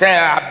se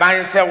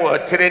aban se wo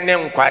tere ne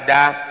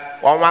nkwada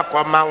won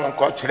wakoma won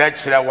ko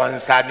kire won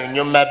sa ne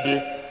nyuma bi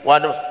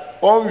won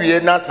onwie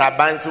na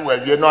saban se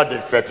wawie no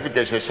de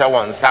certificate hye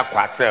won sa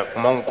kwase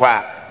monko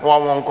a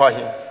won ko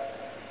he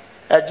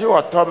eji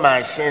oto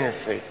machine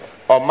se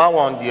o ma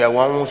won de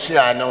won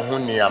hia ne ho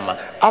niama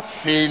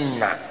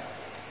afina.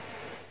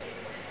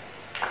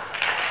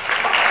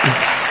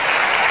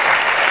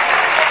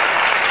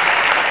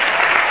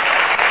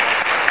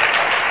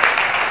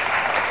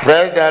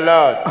 Praise the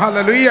Lord.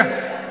 Hallelujah.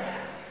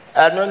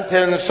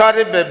 Anunten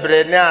sorry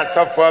bebre ne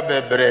asofo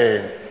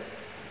bebre.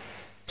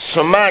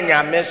 Soma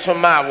nyame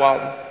soma won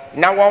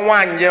na won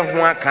wanye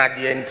ho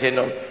akade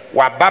ntino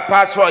wa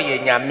bapa so ye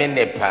nyame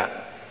nepa.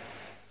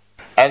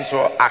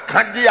 Enso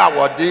akade a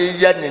wode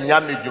ye ne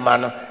nyame dwuma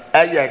no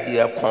eye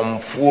de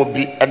komfuo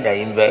bi na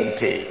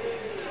invente.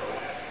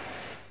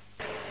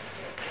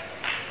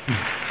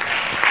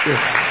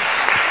 Yes.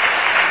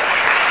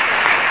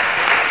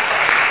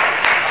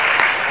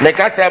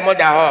 Meka se mo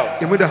da ho.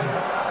 Emuda.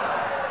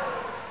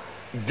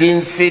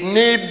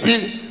 Dinsini bi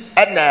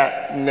ana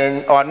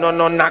ono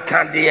no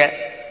nakade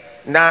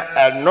na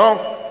eno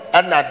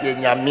ana de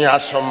nyame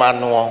asoma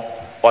no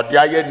ode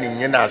aye ni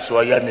nyina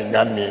so ya ni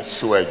nyame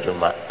so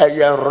adwuma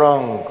eye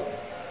wrong.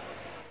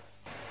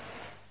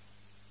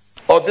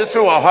 Obi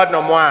so wo ho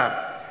no mo a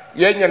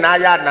ye nyina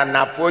ya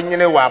nanafo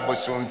nyine wa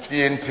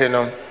bosomfie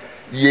ntino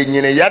ye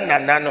nyine ya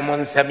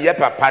nananom nsem ye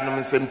papa nom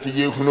nsem ti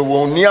ye hunu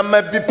won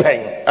niama bi pen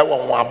e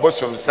won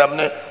abosom nsem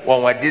ne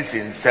won wade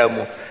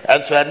sinsam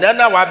enso ene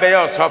na wa be ye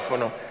osofo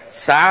no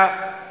sa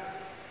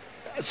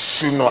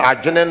suno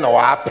adwene na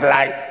wa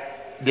apply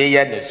de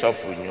ye ne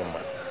sofo nyuma.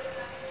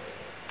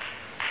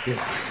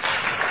 Yes.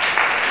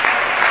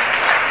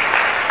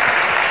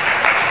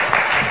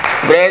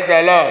 Praise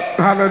the Lord.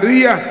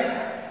 Hallelujah.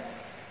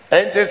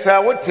 Ente sa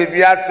what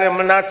bi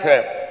asem na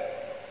se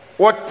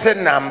what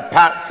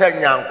nampa se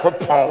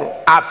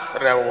Nyankopɔn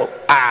afrɛ wo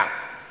a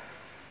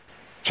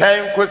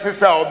twɛn kosi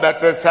sɛ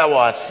wobɛte sɛ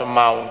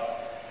wɔasoma wo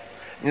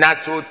na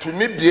so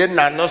tumi bie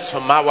na no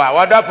soma wo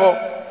a wɔdafo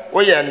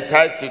woyɛ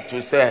entitled to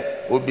sɛ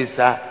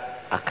obisa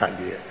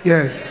akadeɛ.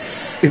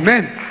 Yes.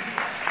 Amen.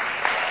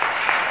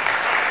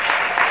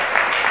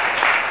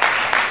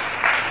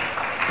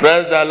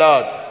 Praise the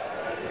Lord.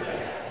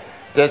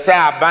 Te sɛ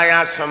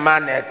aban asoma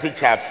na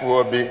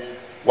teacherfoɔ bi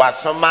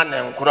wasoma ne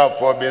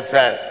nkorɔfoɔ bi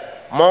sɛ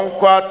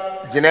monkɔ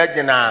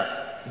gyinagyina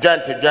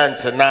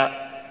dwente na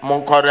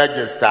monkɔ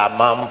register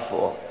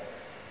amanfoɔ.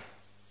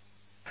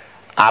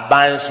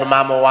 Aban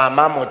soma mo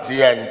wama mo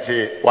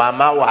TNT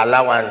wama wo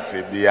allowance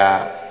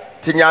biya.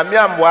 Ti Nyame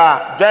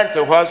amboa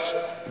dwente hɔ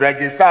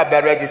register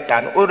be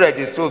register no o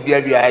register obi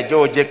awia agye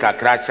oje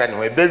kakra hye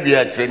no e be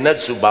wia kire na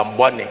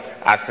subambone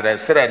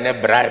asresere ne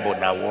bribe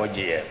na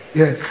woje.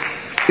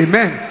 Yes.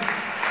 Amen.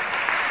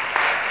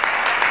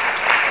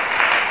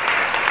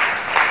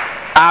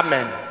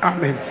 Amen.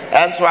 Amen.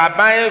 And so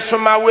aban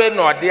soma we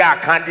no de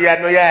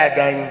akande no ye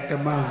dan.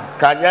 Amen.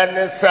 Kanya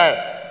ne se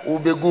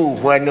ubegu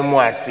hu animu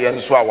ase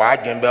nso a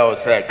wadwen be o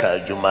se ka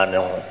adwuma ne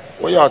ho.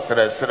 Wo ye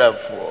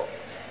osresrefo.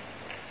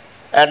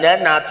 And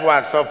then na to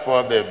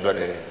asofo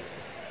bebre.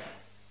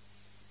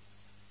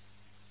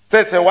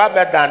 Say what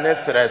better than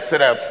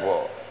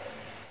serefo.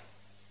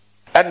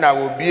 And now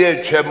will be a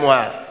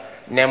chemwa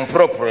name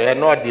proper and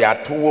not the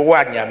atu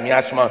one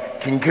yamiasma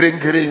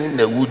kinkring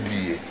the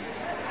woody.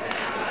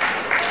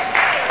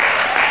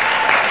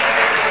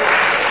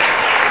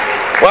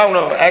 Well,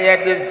 no, I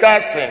am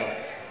discussing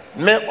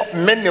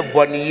many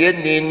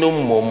bonnie no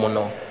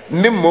momono.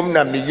 Mimum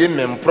na me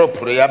yim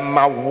proper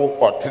ma wo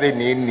or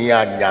training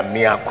near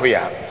Nyamia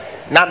queer.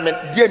 Now, me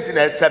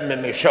gentleness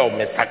send me show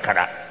me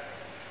sakara.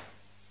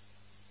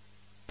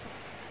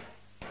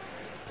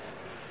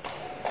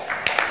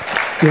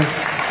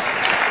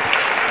 Yes.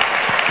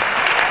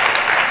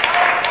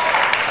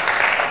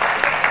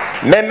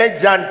 Meme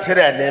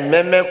jantere ne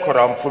meme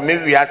koromfo me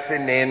wiase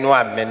ne no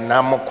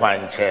amenam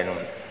kwanche no.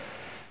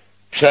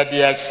 Hwede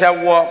ya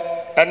hyewo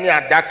ene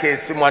adaka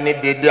esimo ne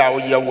dede a wo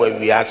ye wa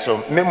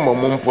wiaso me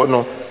mmomumpo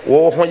no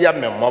wo ho ya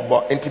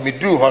memobo enti me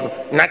du ho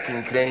na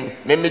kinkran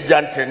meme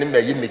jantere ne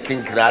mayi me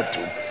kinkrato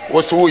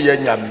wo so wo ye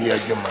Nyame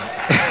adwuma.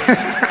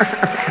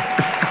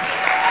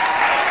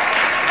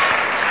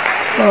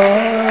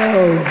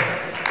 Oh.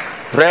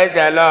 Praise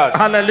the Lord.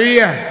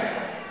 Hallelujah.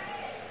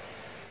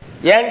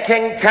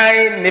 Yanken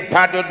kind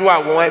nipado do a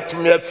want to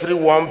me free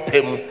one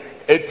pem,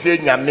 etie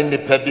Nyame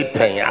nipa bi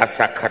pen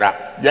asakra.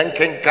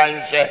 Yanken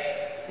kind she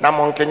na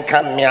monken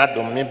kan me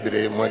Adom me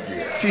bre mo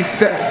die.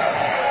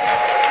 Jesus.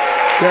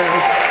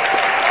 Yes.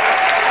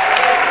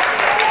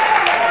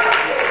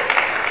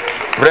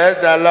 Praise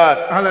the Lord.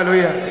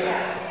 Hallelujah.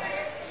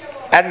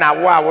 And now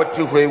what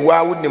to we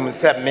wa wonim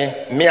se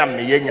me am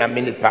ye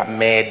Nyame nipa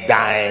me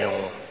dan.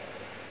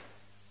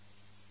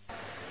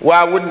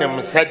 Wa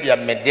wonim se dia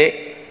me de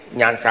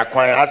nyansa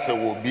kwan ase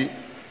wo bi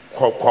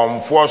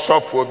kokomfo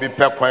sofo bi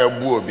pe kwan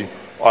abu obi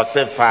o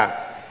se fa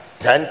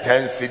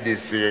 10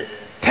 cedis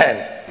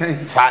 10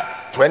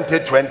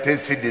 20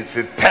 cedis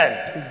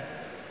 10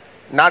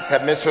 na se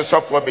me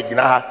sofo be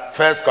gina ha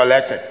first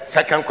collection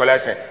second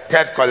collection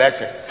third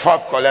collection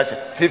fourth collection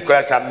fifth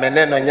collection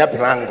mene no nya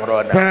plan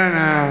gro da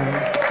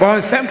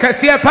bon sem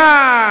kasia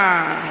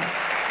pa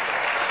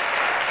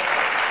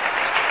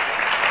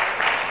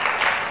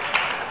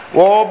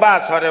wo ba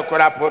sore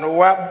korapo no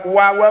wa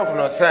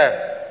hunu se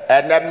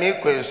na me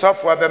ko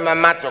sofo be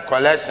mama to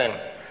collection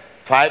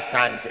 5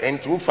 times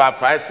into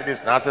 5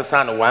 cities na se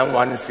san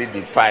 1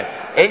 cd 5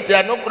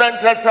 enti no kura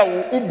ntra sa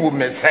ubu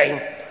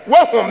mesen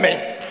wo hu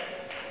me.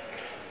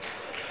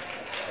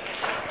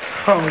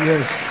 Oh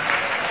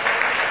yes.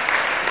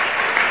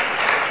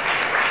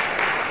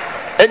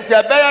 Enti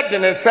abaya de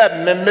ne se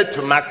me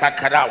to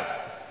massacre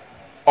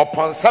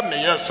upon some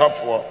me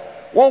sofo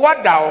wo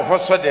wada ho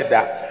so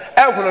deda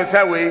ehunu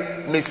se we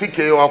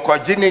mesike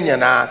okoji ne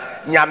nyina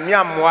Nyame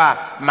amoa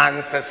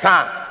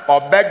mansesa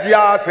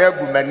obedia se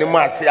agumanim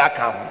ase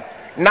aka ho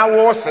na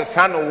wo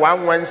sesa no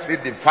 1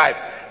 cd 5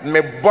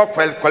 me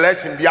bofel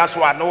collection bia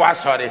so ano wa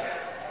sorry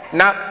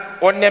na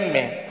one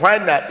me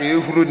hwan na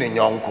ehuru ne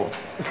nyonko.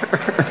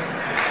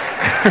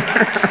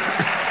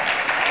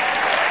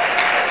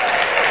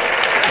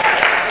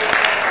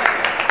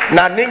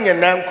 Na ninye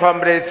na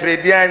nkombre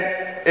fredian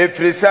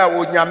efrisa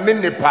wo Nyame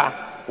nipa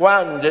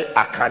wanje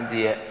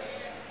akandie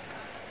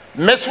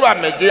meso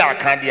amege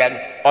akandie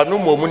onu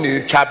momu ne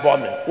twa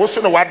bome wo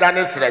so no wada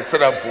ne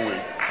srasrafo we.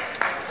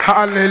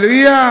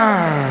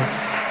 Hallelujah.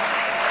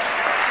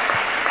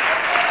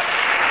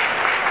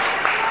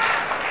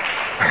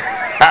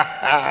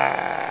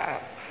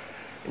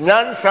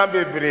 Nyansa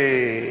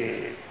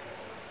bebre.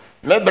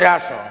 Me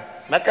braso.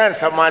 Me can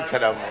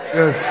samachara mo.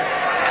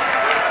 Yes.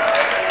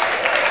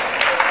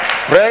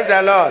 Praise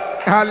the Lord.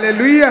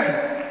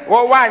 Hallelujah.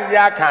 Wo wan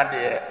ya kan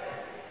de.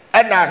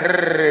 Ana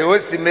rre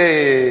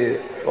osime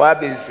wa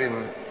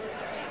besim.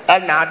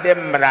 Ana de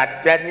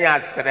mrada ni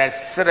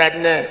asresre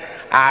ne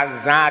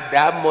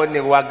azada moni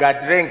waga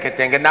drink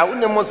tenge na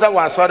uni musa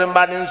wa sori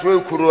mba ni nso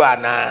ekuru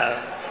ana.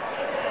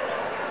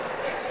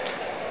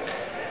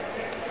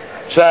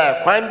 Che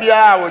kwan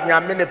bia wo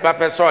nyame ne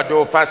papa so de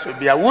wo fa so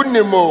bia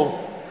uni mo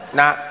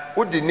na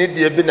udi ni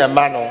die bi na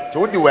ma no to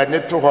udi wa ne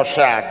to ho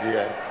hwe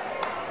ade.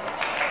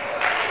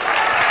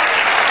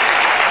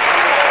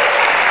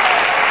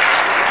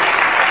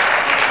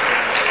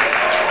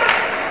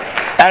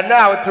 And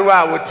now to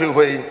our two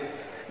way.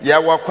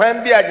 Ya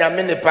wakwan bia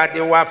nyame ne pade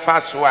wa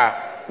fa so a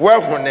wa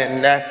hunen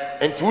na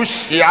enti wo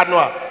hia no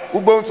a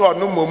ubon so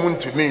no momu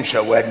ntumi nhwe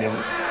wanim.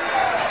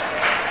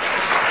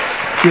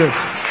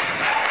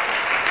 Yes.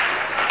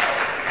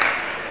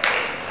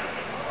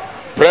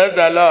 Praise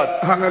the Lord.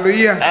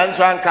 Hallelujah. And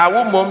so anka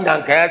wo mom na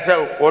nka se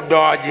o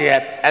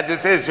dodge and to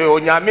say so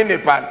nyame ne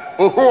pan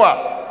ohu a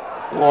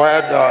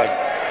wo dodge.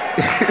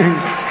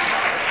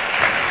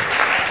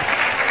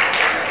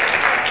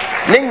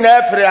 Ning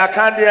na free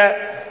akande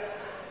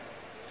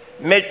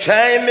me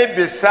chain me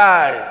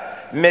beside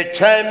me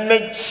chain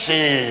me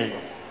chi.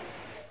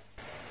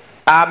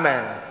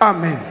 Amen.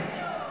 Amen.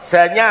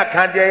 Sanya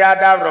akande ya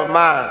da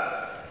Roma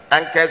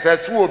anka se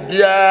so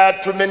obia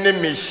to me ne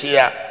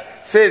mehia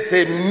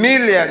say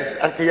millions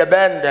anka ya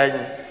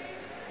bendan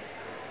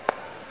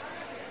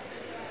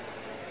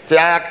ti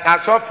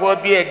asofo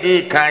bi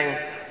edi kan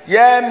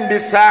yem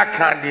bisa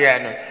akande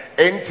no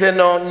enti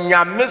no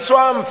nyame so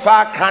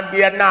amfa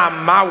akande na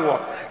amawo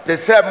te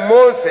say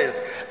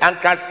Moses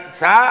anka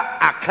sa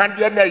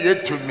akande na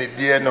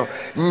yetumidie no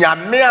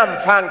nyame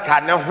amfa nka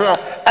ne ho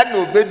ana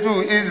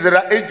obedu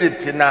Israel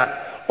Egypt na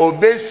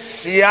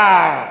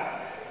obesia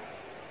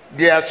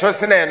dia so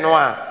sene no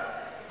a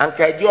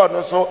anka ji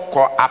ono so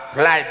ko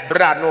apply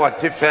bra no what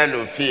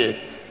fellow fie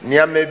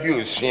nyame bi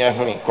osua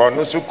ho ko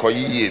no so ko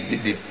yiye bi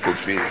de ko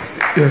face.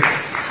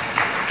 Yes.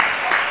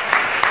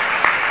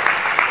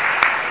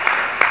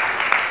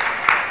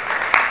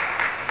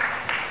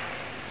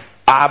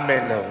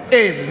 Amen.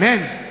 Amen.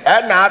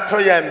 And ato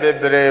yem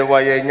bebre wo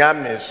ye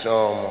nyame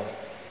so mo.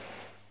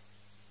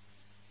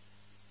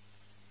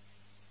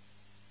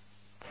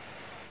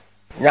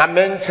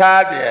 Nyame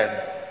ncha de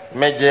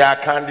meje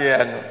akande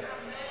no.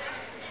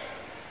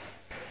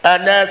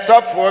 And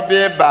sofo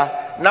be ba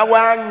na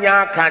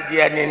wanya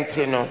akande ne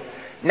ntino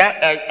na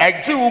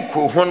eji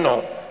uko ho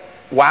no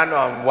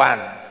 1-on-1.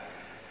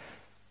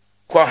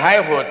 Ko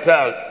high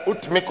hotel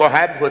utumi ko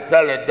high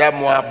hotel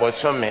demo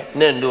abosome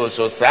ne ndo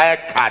so sai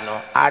ka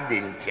no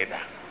adintina.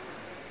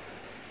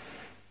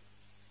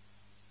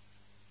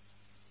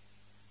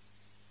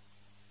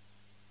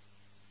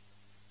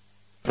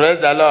 Praise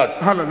the Lord.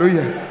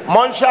 Hallelujah.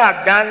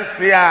 Monsha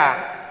dance ya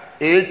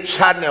e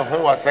chane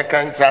ho wa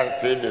second chance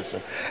TV so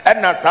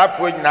and na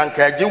safo nyina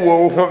nka gi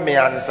wo ho me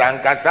ansa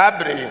nka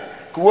sabre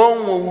ko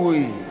wo wu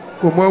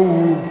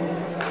Waoo.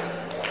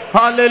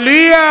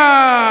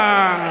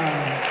 Hallelujah.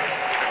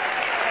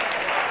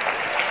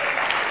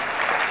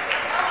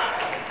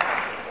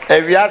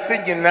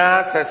 Ewiase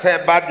gina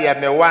sese ba de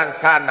me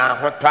wansa na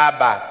hoto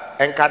aba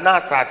enka na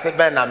asase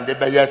be nam de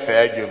be yesa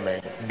adwume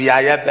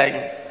bia ye ben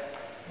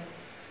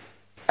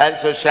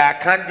enso sha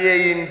kande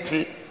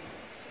yinti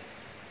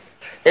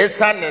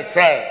esa ne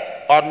se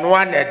ono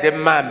a na de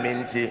ma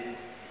minti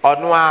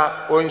ono a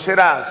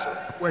onhira so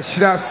We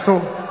shira so.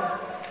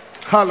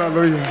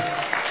 Hallelujah.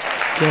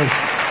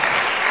 Yes.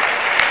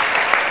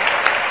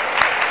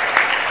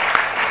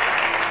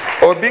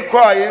 Obi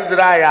ko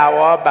Israel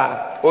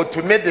oba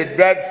otume the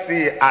Dead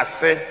Sea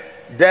ase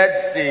Dead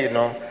Sea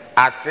no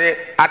ase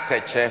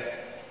ateche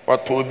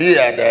otobi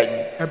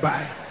eden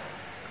Bye.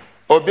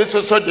 obi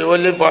so de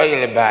olive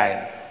oil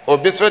buy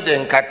obi so de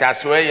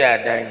nkataso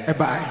eden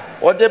Bye.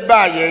 o de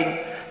buy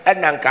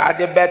ena nka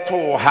ade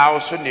beto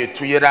house na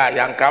etuyira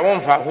yanka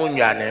wonfa ho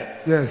nwane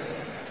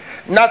Yes.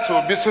 na so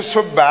obi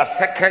so ba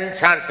second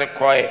chance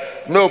koy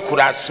no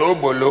kura so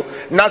bolo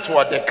na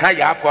so de ka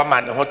ya afọ ma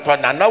ne ho to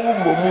na wo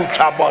momu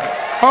twa bon.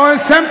 Oh,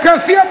 Sam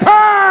Kasia pa.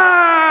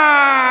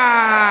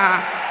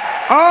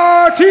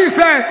 Oh,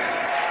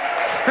 Jesus.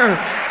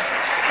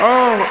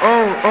 Oh.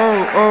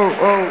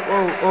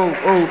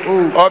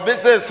 Obi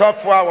se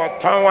sofo a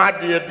woton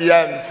ade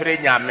bia mfre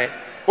nyame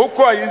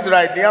ukọ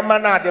Israel niama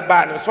na ade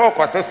ba no so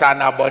okosesa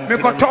na bonti Me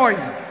kotoy.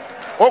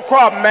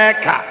 ukọ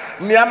Mecca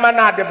niama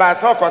na ade ba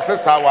so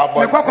okosesa wa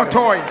bonti Me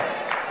kotoy.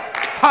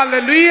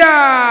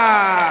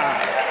 Hallelujah.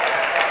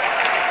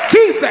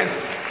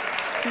 Jesus.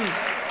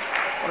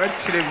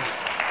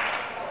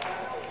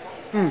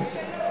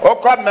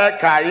 ukọ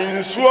Mecca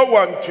insuo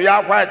wontua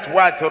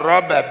white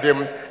rubber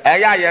bim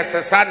eya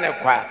yesesa ne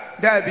kwa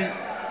Dabi.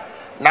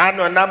 na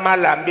no na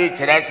malambe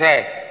kire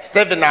se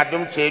Stephen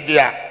Adom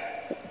chedua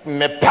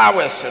me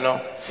powers no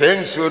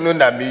sense no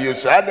na me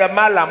use and the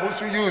malam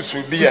who use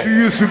be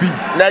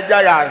na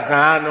jaya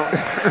zano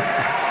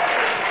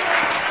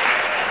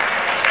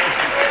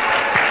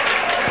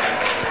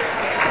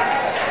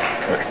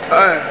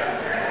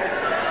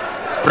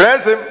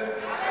praise him.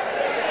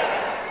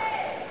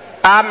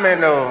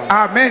 Amen.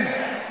 Amen.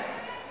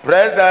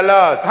 Praise the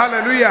Lord.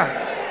 Hallelujah.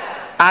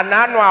 And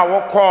I know I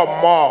will call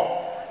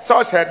more.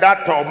 So said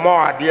that or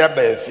more, dear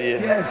Befi.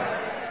 Yes.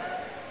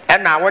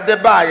 And I would the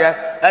buyer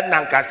and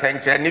Nanka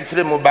Sanchez, and if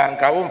you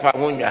bank, I won't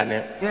find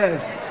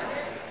Yes.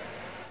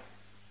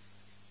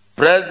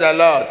 Praise the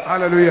Lord.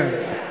 Hallelujah.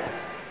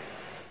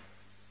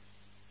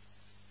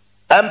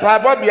 And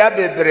Papa be a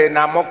baby,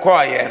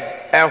 Namokoye,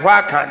 and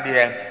what can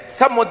dear?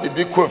 Some of the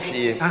big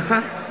coffee.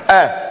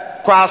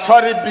 Kwa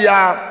sorry,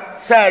 Bia,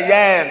 say,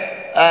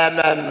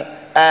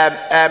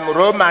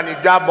 Roman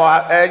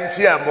Jabo and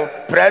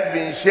Shiamo,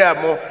 Presby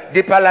Shiamo,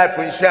 Deeper Life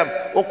in Shem,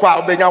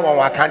 Okwa Obenya,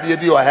 one can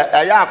you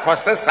a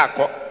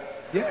Sako?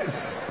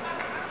 Yes.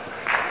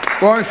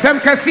 Bon, Sam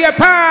Cassia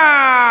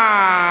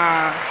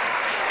Pa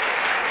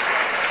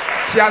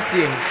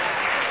Chassis.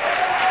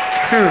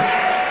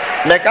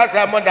 Make us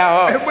a mother.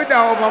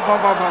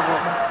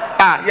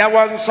 Ah, ya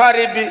one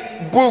sorry be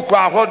book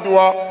a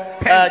hodua,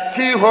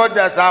 key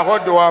holders a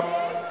hodua,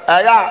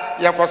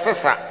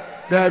 Yakosessa.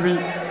 Debbie.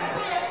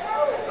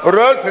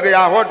 Rosary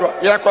a hodua,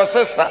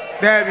 Yakosessa.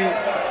 Debbie.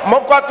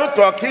 Mokoto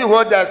to key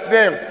holders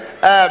name,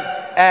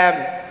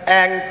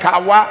 and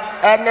Kawa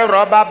and the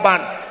rubber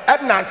band.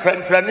 And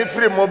nonsense and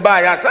free mobile,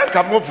 I said,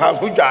 come move for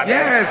Hujan.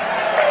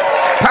 Yes.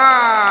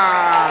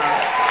 Pa.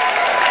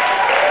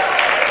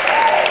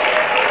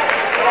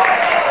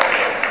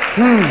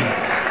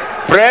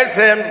 Praise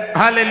him.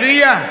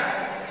 Hallelujah.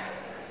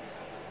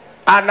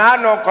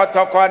 Anano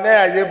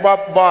kotokone ye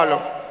bob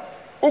ball.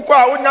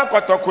 Ukwa unya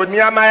kotoko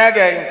niama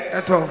again.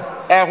 Eto.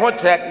 Ho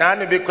check na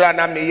no be kura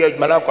na me ye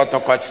mala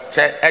kotoko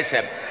che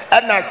esem.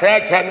 And na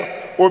say chen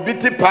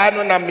obiti pa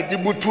no na me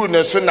dibutu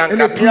ne so na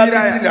nka pia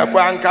biti na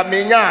kwa nka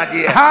menya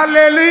ade.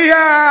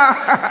 Hallelujah.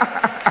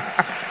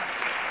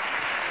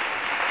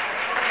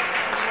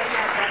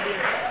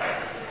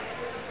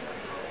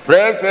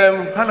 Praise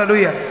him.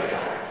 Hallelujah.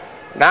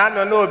 Na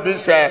no be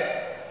say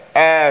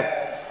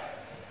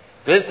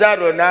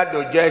Cristiano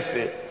Ronaldo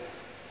Jesse.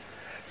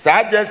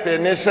 Sa Jesse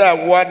ne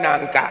say wo na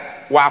nka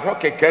wa ho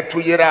keke tu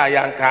yira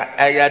yanka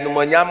eya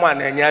numonyam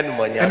ana nya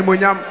numonyam.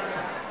 Numonyam.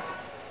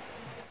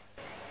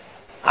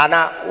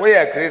 Ana we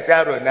are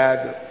Cristiano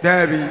Ronaldo.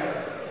 Debbie.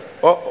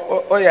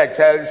 Oh yeah,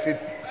 Chelsea.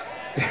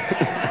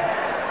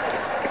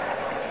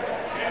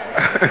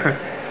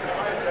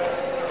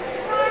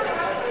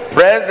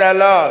 Praise the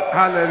Lord.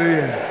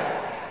 Hallelujah.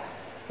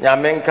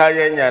 Nyame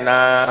nkaye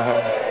nyana.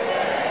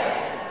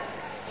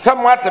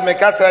 Somewhat to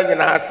make us say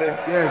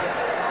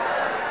yes.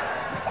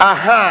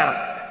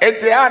 Aha.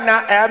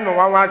 Etiana em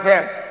one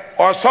say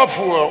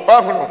osofu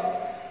ohunu.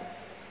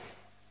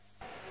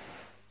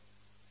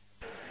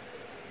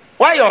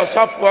 Why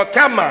osofu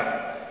kama?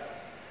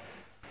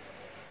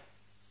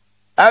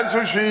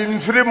 Anso shi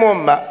mfiri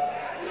mumba.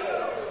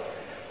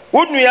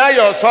 Wonu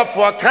ya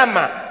osofu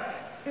kama.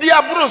 Di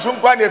aburu so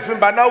nkwa na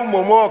efimba na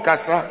umomo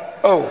kasa.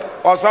 Oh,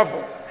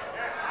 osofu.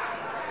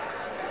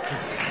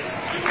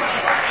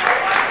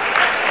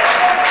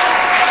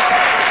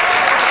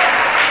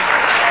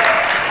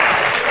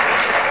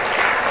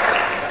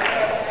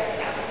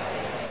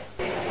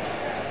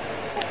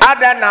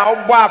 Ada na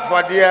ugbo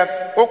afode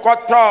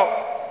ukoto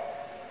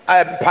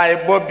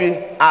empaibo bi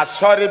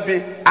asori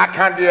bi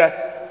akande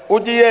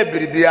udi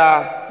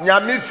ebiribia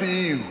nyame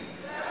fi you.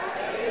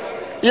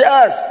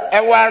 Yes,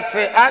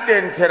 ewase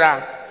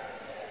adentira.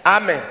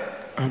 Amen.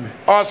 Amen.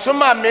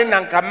 Osuma me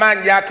na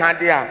nkamanje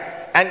akande a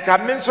enka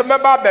me nso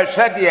meba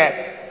behwe de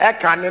e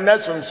kan na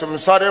sumsum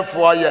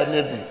sorefo ya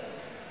nebi.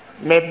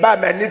 Me ba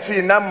mani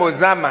fi na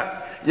mozama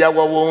ya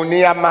wo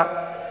niama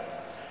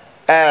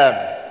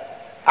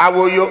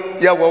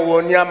awoyo ya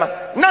wo niama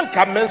na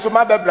nka me nso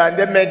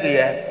mabebrande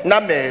medie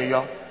na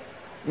meyo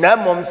na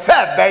mom se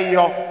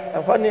beyo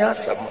e ho ni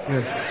asem.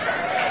 Yes.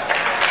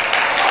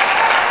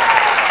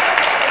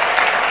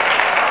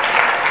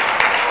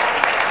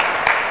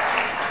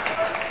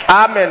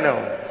 Amen.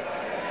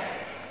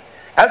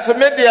 And so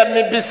media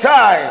me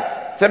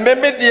beside to me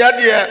media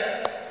dear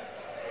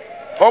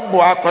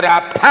obo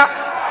akora pa.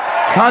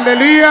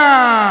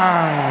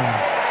 Hallelujah.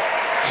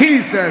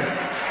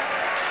 Jesus.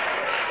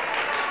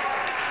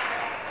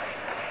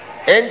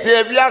 Enti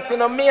ebiase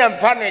no me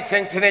amfa ne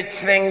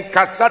chenchen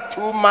kasa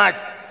too much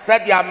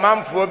said ya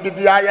manfo bi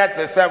dia ya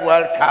te say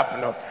World Cup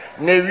no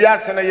na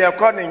ebiase no ye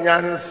ko ne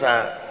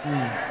nyansa.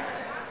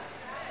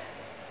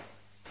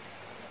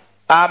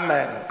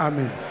 Amen.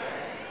 Amen.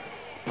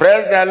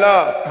 Praise the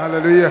Lord.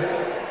 Hallelujah.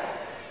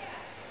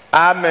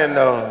 Amen.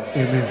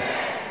 Amen.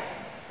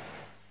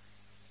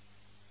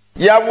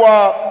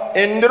 Yawo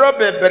indro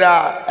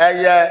bebra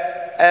eye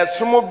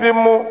esumu bi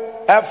mu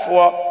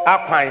efo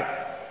akwan.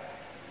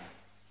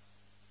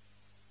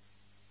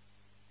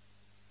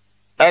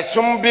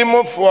 Esum bi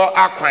mu fo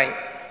akwan.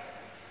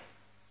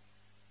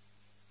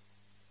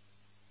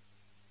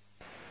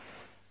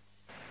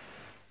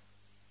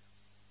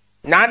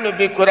 Nanu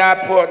bi kura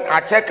po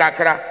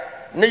Akekakeka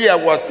ne ye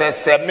was a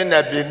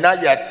seminar bi na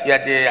ye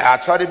de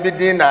asori bi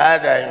din na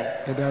adan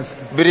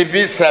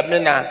biribi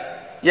seminar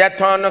ye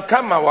ton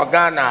kama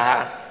wagana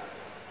ha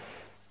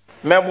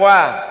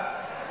meboa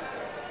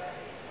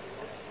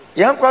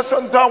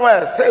yankwaso nton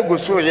wa se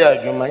gusu ye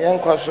adwuma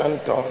yankwaso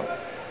nton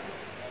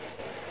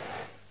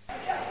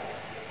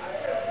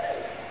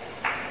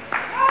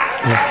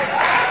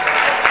Yes.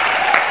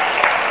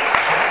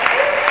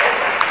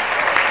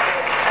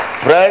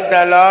 Praise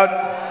the Lord.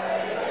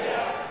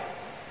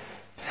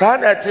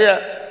 Sanity.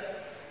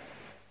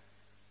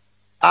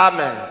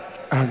 Amen.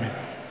 Amen.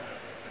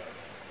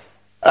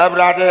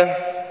 Brother,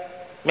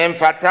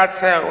 memfata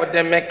se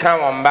ode meka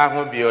womba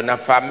ho bio na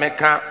fa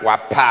meka wa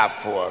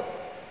paafo.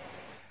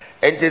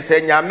 Enti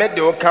se nyame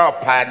de o ka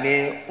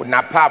opani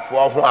na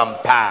paafo ho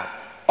ampa.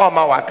 O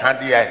ma waka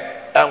de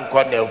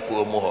enko na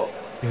afuo mu ho.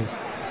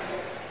 Yes.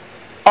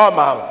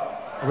 Oma.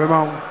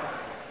 Remember.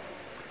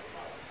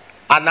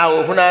 Ana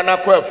ohuna na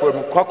kwa afuo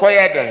mu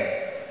kokoye den.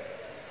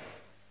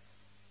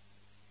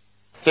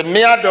 Te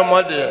me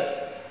Adom de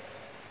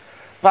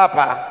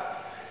Papa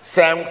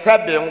sem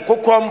sabe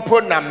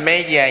nkokompo na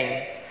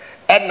meyen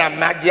e na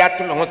magi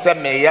ato me ho se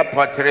meye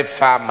pottery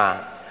farmer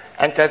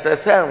enkese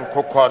se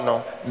nkokọ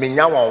no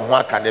menya won ho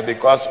aka ne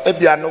because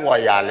ebia no wo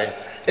yale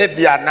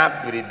ebia na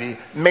biribi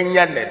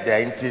menya ne da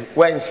nti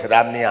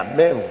wanhyira me a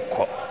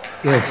menko.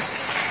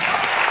 Yes.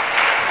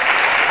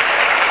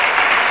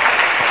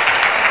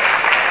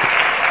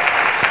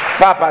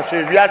 Papa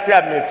she wiase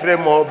a me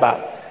frame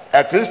oba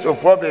a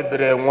Christopher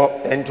bebre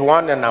wo enti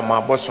won na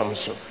mabosom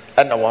so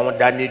e na won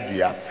da ne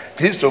dua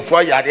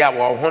Christopher yare a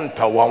won ho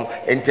nto won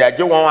enti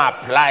age won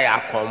apply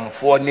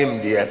akomfo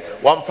nim de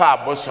won fa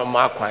abosom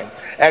akwan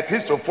a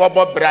Christopher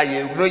bobra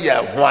ye wuro ye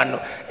ho ano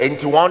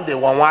enti won de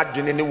won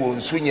adwene ne won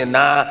su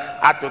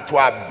nyina atoto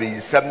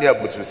abensam ne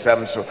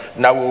abutusam so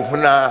na wo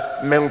huna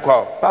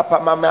menko papa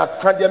mama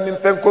akade me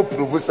mfenko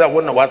prove say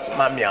wo na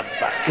wasoma me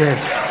ampa.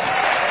 Yes.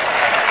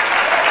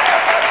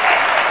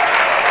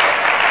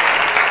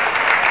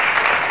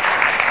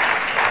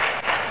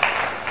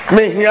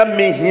 Me here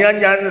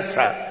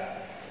nyansa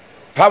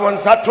fa won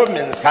sato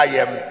mensa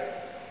yem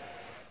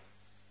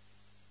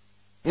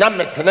na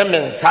metene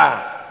mensa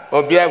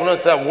obi ehunu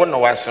se wo no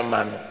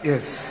wasoma me.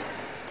 Yes.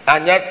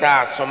 Anya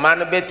sa asoma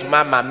no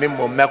betuma ma me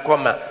mom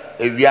mekoma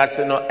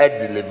ewiase no e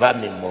deliver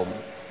me mom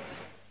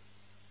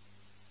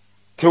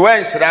ti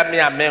wen sira me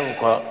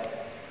amenko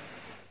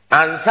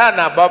ansa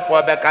na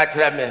bafo be ka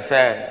kire me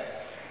se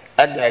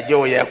and eje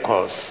wo ye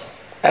course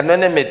eno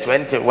ne me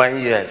 21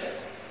 years.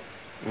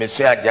 Me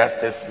share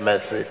justice,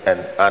 mercy,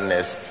 and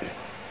honesty.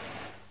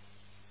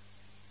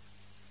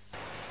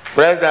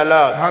 Praise the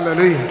Lord.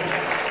 Hallelujah.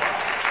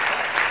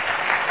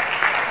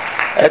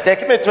 It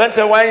take me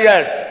 21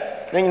 years.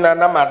 Ninga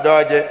na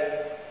madoje,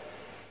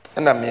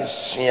 and I'm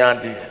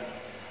shiandi.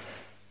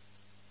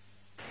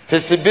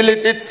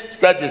 Feasibility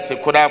studies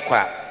kuda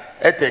kwa.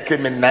 It take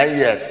me 9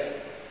 years.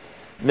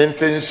 Me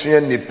finish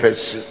ni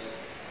pursue.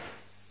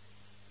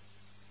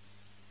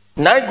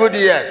 9 good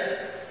years.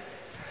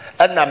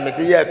 And I'm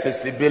the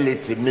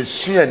feasibility,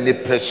 monsieur ne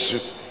pursue,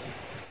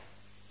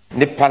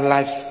 nipa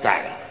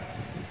lifestyle.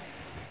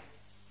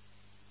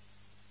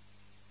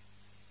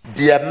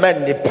 Dear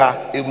man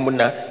nipa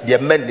imuna,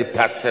 dear man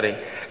nipa sere,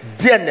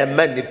 dear ne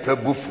man nipa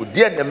bufu,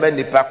 dear ne man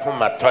nipa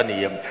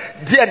komatonium,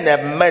 dear ne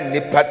man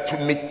nipa to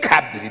me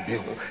cabri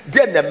bibu,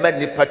 dear ne man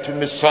nipa to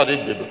me sorry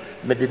bibu,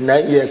 me the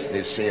 9 years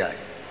they say.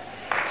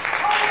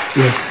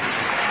 Yes.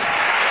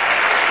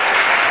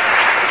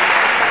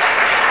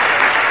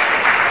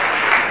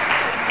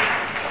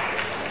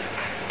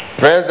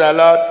 Praise the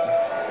Lord.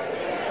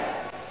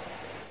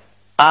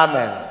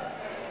 Amen.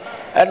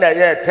 And I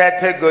hear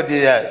 30 good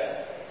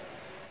years.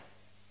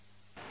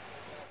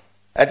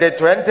 At the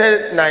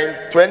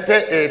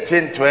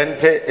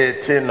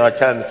 2018, no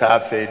chance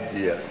half a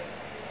year.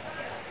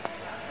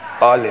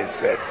 All is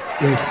set.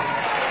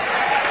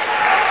 Yes.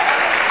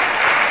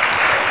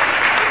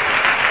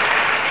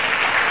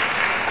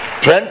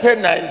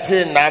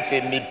 2019,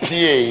 nothing me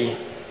PA.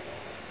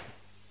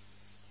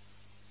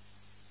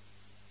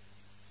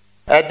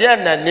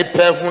 Adiana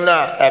nipa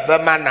huna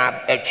ebema na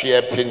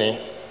etwe pini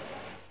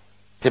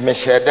ti me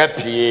sheda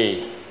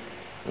pie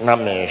na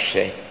me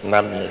hwe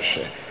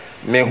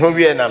me ho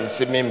wie na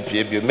mse me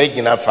mpie bio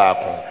megina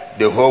faako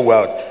the whole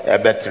world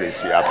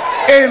ebetresi up.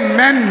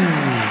 Amen.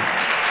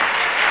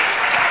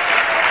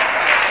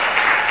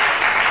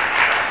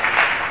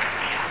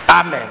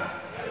 Amen.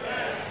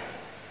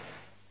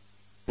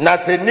 Na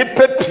se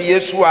nipa pie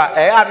so a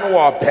e anu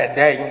wo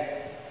peden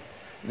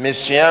me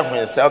sua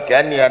hu se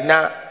okay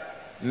na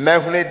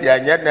mehune de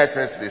anya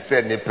necessary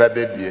say nipa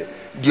bebie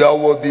de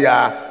owo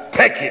bia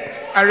take it.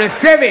 I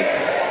receive it.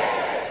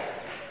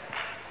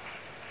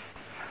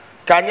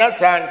 Kanya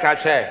san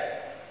kahwe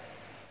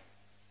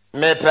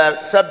me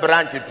pe se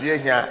branch pie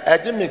hia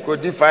eje me ko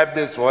di 5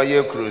 days wo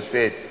ye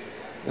crusade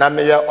na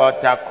me ye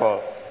altar call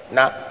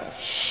na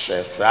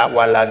shesa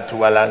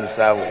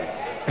walansa we.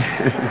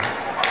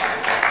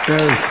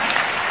 Yes.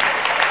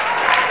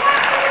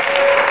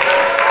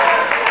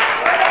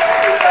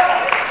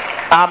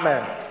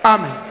 Amen.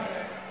 Amen.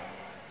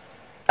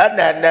 And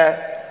then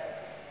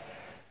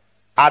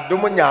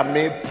Adom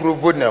Nyame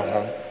prove ne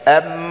ho,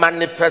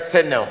 manifest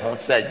ne ho,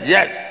 say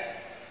yes.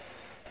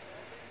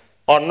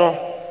 Or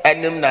no,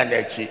 enim na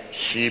nechi,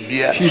 she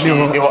be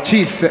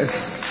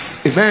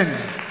Jesus. Amen.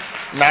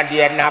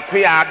 Nadia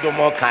Nakuya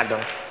Adomo Kado,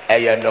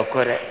 no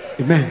kore.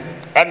 Amen.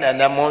 And then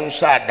the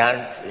Monsha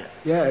dance.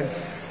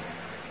 Yes.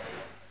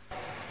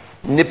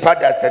 Nipa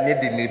da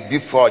sanidi ni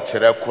before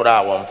chere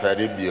kura wan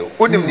fere bio.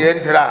 Unim ni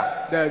entra.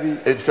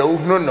 If so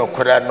no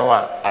kura no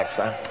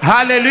asa.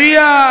 Hallelujah.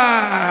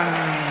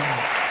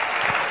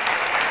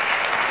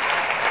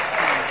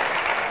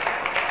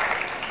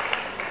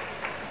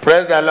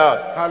 Praise the Lord.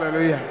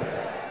 Hallelujah.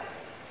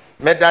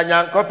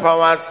 Medanyanko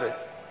pawase.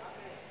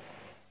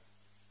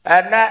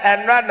 And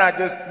na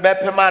just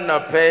bepema no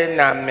pay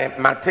na me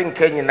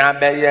matinke nyina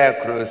be ye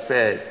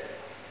crusade.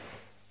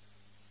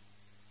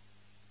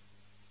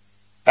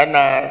 And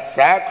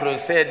sa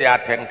crusade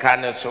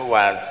atenkane so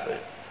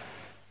was.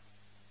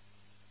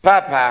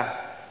 Papa,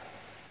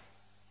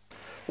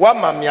 wa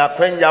mami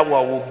akwenya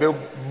wa wo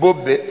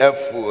bobe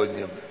afu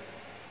onim.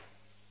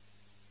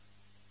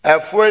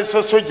 Afu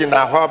so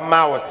gina ho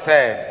ma wo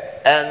se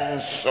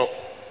enso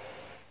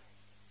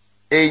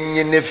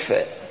enyine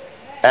fe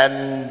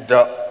and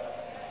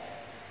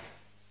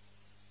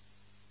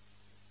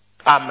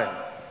amen.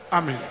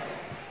 Amen.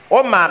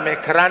 O mami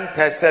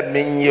kranta se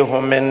menyi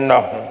ho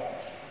menno ho.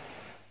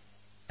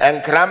 En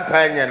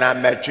krampa nyina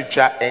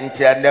matwitwa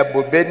enti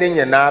anabobe ni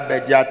nyina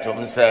abegya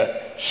tom se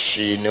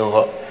shi ni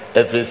ho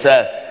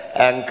efise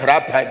en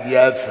krapa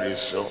bia free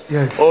so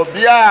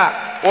obia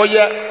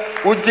oye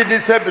ugidi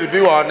se biribi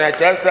wo na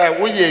chese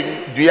woye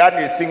dua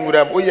na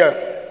singuram woye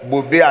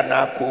bobe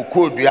ana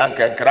ko dua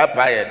nkan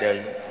krapa ye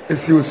den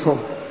esi uso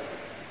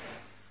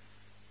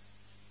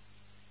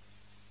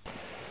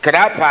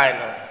krapa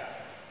no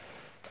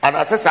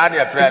ana se sa na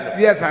ye frɛ no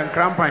yes and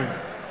krampa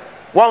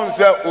won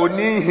se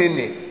oni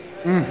hini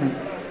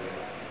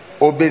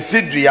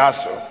obesi dua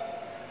so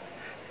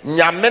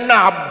nyame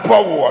na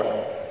abɔwo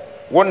no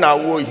wona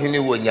wo hini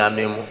wo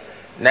nyame mu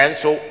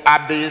nanso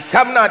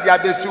abesam na de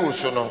abesi wo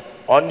so no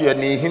on ye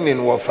ne hini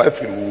no fa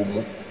firi wo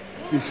mu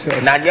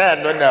na nya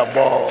no na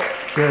bɔ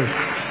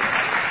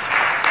yes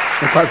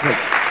because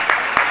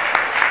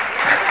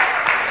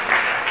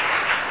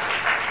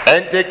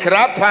ente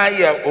krapa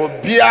ye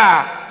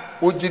obia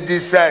ugidi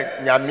se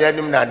nyame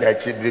anim na na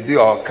chibiribi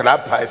o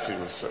krapa si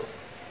wo so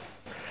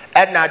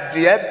ena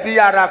dua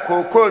biara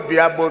koko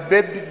dua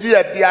bobe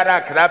dua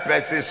biara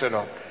krapa si so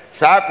no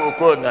sa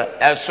koko no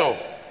eso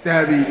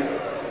David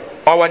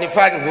o woni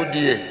fa ni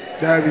hodie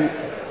David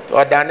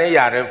to dane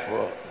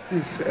yarefo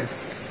yes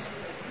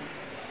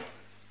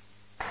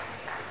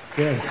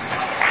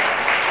yes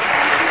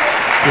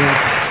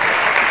yes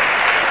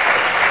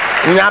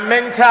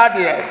nyame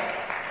nchade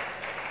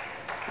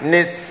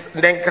nis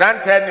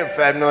denkranta ni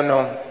fa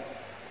no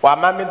wa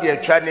mama de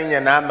atwa ni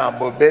nyina ma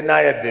bobe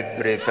na ya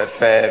bebre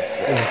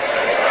fefefe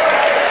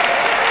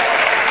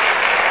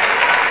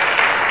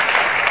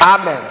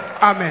amen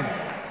amen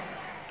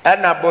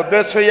ena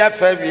bobe so ya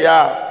fa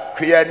bia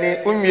kuyani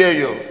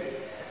umieyo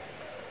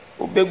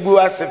ubegu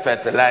ase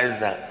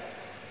fertilizer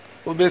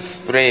ube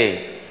spray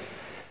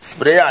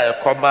a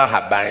ekoma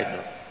haban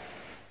no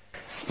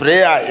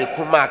spray a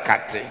ekuma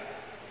kate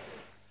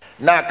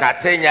na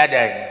kate nya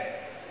den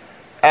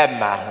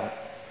ema ho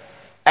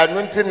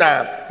enunti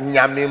na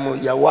nyame mu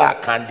ye wa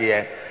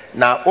akande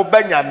na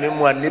oba nyame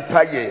mu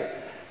anipa ye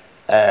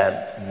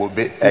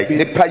bobe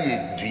nipa ye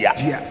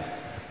dua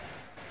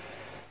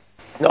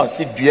no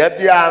si dua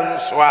bia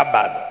nso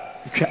aba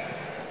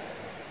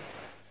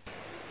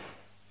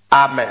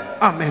amen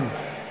amen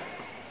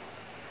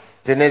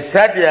tene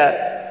sadia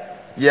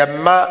ye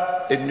ma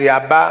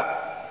enuaba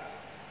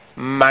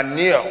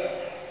manio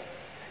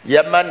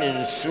ye ma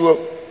nsuo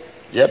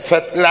ye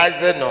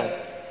fertilizer no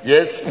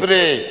ye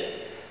spray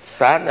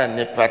sana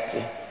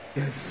nipati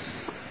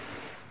yes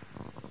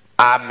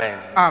amen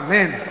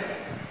amen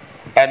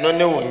eno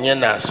ne wonye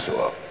na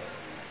so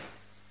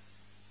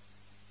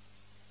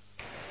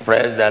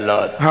praise the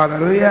Lord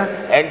hallelujah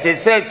and they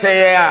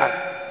say ya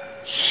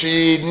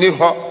she ni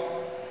ho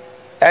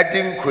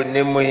edin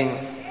konimu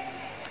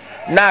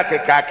na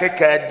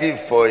Akekakeka di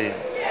foi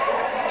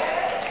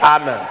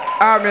amen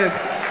amen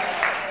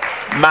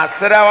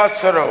masra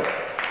wasoro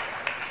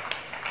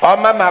o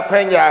mama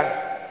kwenya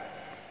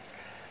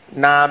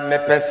na me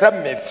pesa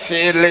me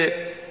feel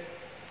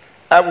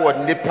awo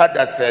nipa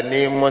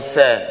dasani mu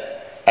se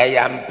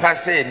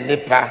eyampase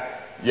nipa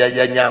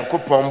ye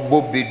nyankopon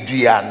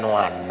bobedua no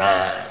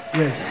ana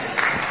yes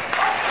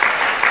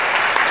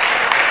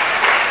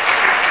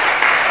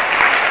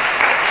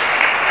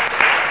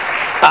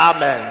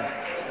amen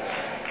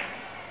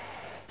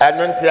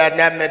anunti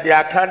ana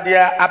media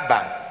kandia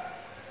aba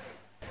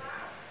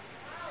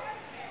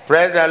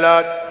praise the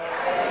Lord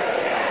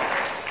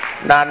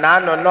na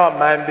no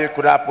man be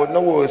kurapo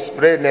no wo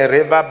spray ne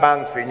river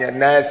banks in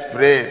na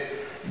spray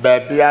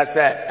baby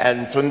ase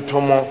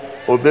entontomo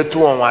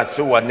obetu won wase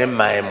wo ne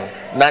man mu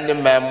na ne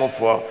man mu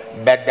fo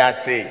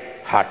bedase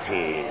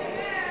hati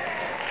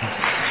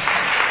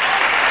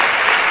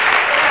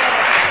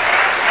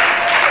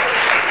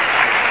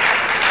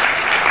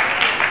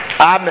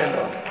Amen.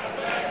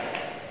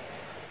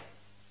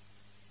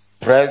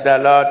 Praise the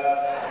Lord.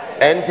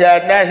 And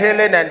the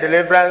healing and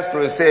deliverance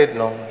crusade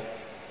no.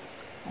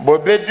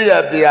 Bobedu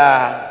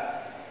abia.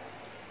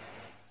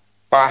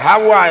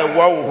 How I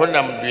wo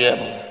honam duam.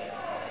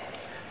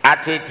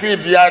 Ateti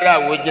biara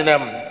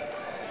wojinam.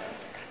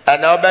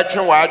 And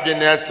obetwe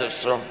wadwene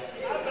aseso.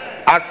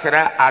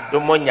 Asra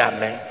Adom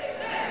Nyame.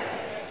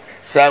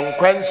 Se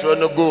nkwanso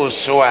no go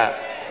so a.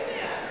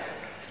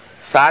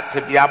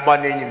 Sat bia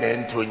bone nyina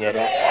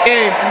ntonyere.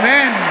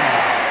 Amen.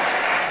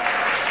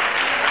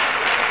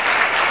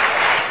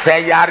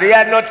 Se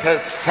yare no te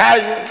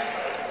sai.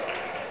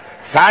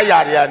 Sa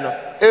yare no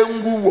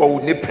engu wo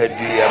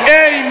nipadua.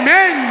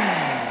 Amen.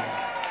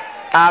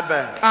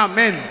 Amen.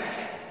 Amen.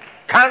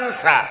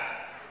 Cancer.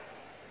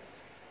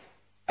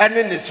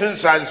 Any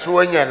nisunsan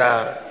so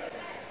nyana.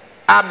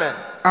 Amen.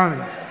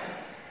 Amen.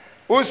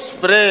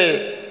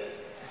 Uspray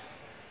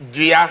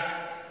Duah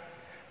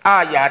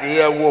a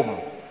yare wom.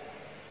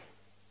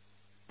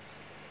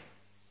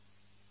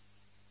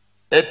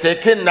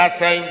 Taking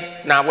nothing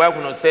now we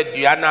will say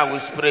Duah na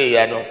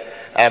uspray no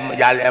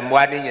yale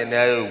mwani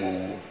nyana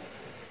ewu.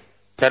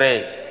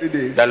 3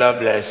 days. The Lord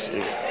bless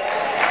you.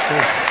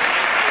 Yes.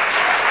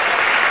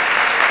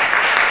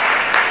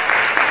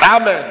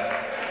 Amen.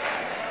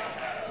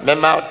 Me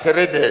mouth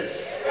 3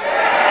 days.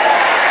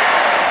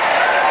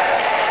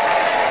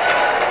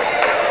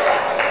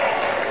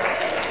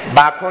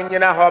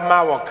 Bakunyina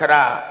homa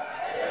wokra.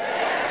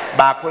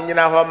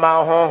 Bakunyina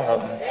homa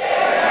honhom.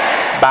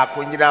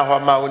 Bakunyina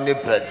homa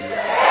unipadi.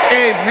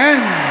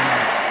 Amen.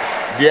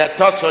 Dear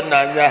toso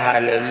nanya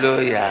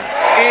hallelujah.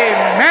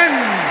 Amen.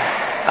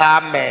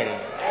 Amen.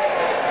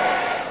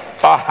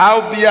 Oh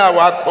how be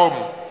our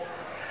come.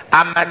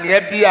 Amane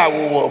be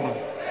our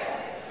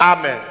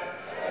amen.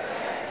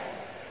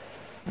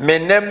 My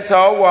name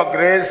so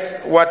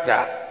grace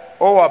water.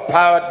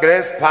 Power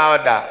grace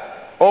powder.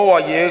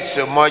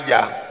 Yesu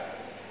moja.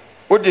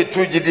 Udi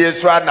tujidi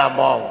so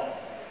anamon.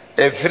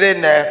 Efre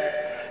ne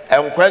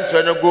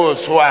enkwanso no go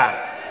so a.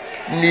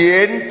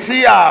 Nie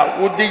nti a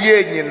udi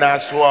ye nyina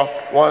so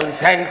won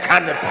senka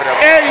ne pre.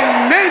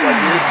 Amen.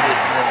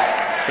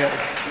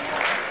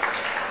 Yes.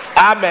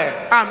 Amen.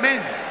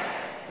 Amen.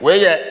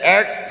 We are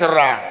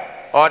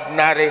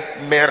extraordinary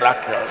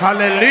miracle.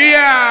 Hallelujah.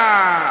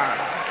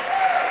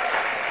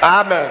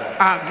 Amen.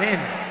 Amen.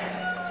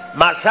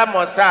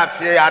 Masamo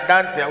safi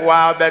adanse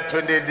wa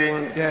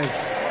betundin.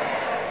 Yes.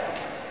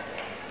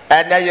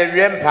 And now you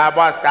remember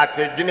about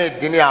started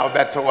dini a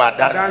obeto wa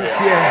dance.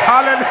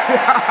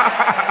 Hallelujah.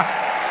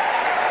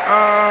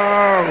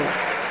 Oh.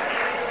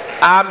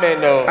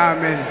 Amen.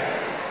 Amen.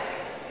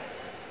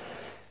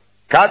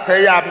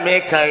 Kase ya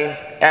mekan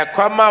e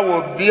koma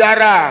wo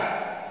biara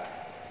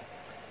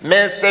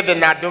Mr.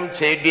 Adom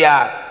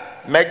Chedua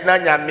Megna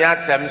Nyame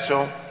asem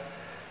so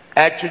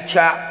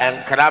etwitwa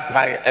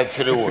enkrapan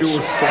afiri wo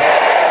so.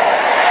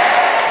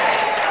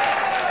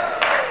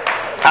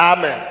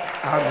 Amen.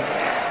 Amen.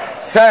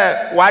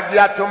 Say wadi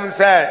atom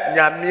say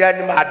Nyame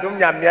anim Adom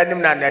Nyame anim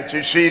na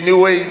natwihwe ni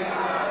wei.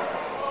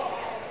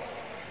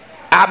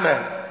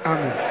 Amen.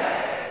 Amen.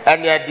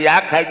 And yet the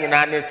aka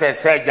nyina ne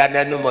say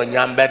jananu mo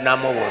nyambe na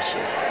mo wo so.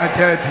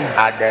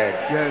 Aded.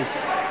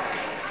 Yes.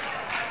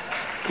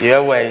 Ye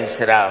we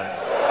insira.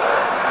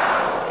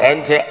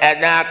 Ente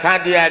ana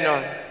kadia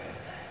no.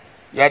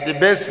 Ya the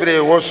best spray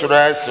wo soro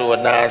aso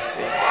na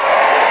ase.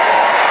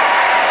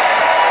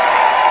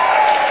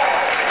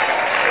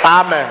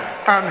 Amen.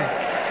 Amen.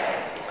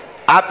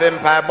 Afem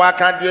pa ba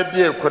kadia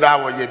bi ekura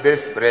wo ye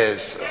best spray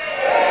so.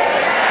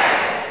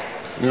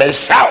 Me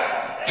shout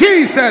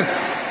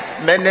Jesus.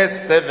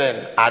 Minister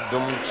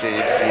Adom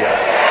Chedua.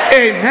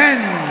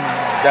 Amen.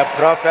 The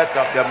prophet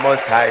of the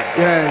Most High God.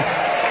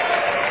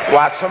 Yes.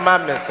 Wasoma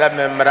me se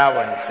me mra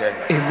wonche.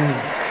 Amen.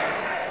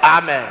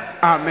 Amen.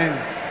 Amen.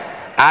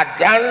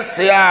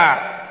 Adansia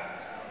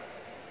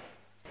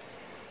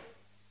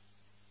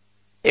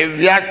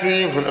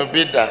ewiase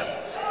hunobida.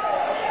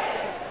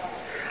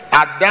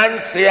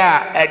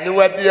 Adansia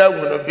eniwa bia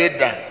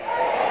hunobida.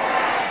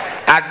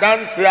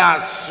 Adansia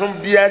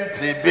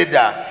sumbianti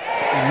bida.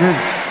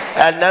 Amen.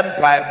 And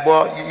empire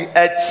boy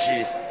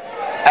echi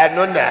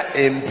enona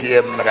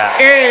empiemra.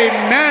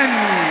 Amen.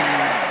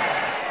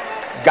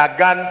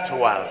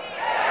 Gargantuan,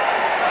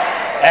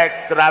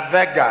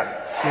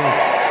 extravagant.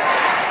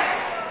 Yes.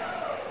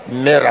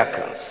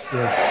 Miracles.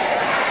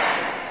 Yes.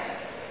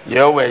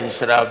 You were in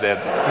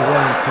Shrabe.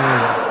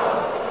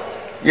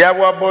 Ya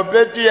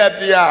wabobedu ya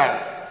bia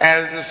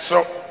and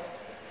so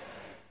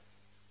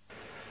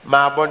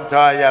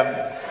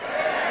Mabontayam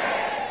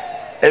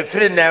a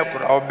free neck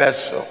or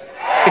beso.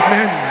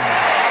 Amen.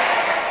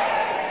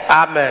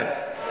 Amen.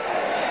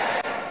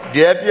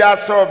 Dear bia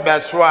so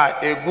beswa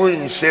a good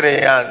in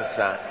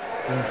Shiriansa.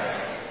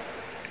 Yes.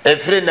 A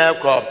free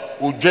neck of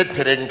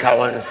Ujetrin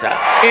Kawansa.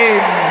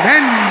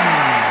 Amen.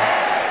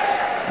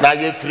 Na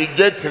ye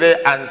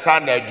frigetre ansa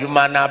na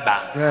adwuma na ba.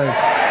 Yes.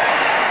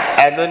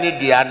 Eno ni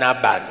dia na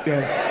ba.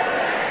 Yes.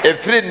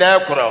 Every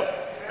necro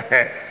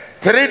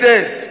 3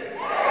 days.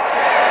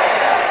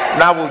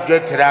 Now we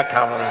get to that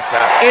council.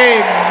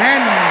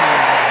 Amen.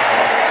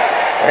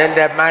 In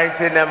the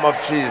mighty name of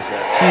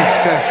Jesus.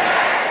 Jesus.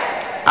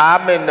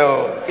 Amen.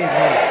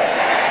 Amen.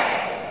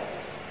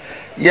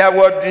 Ya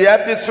what the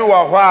episode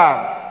of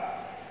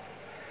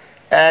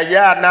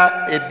ya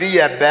na ebi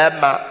ye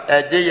bema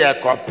eje ye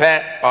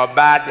kope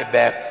oba de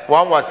be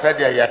one was said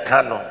ye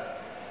kano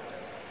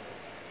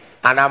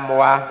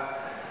anamwa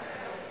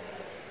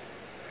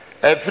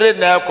efre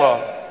na ko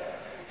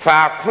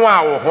fa ko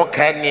a wo ho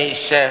kani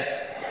hye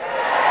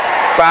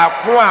fa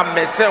ko a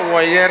mese wo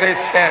yere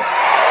hye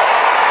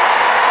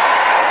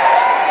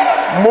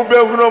mu be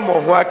hunu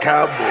mo ho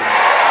aka bo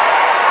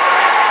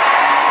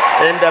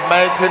in the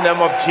mighty name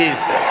of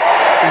Jesus.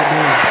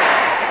 Amen.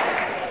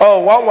 Oh,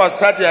 one was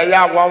said,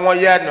 yeah, one more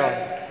year no.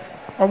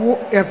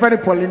 A very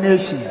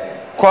pollination.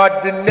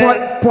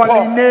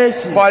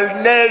 Pollination.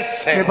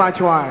 Pollination.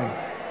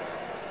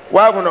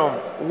 Well, no,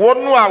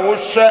 one I will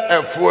share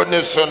a phone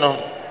is no.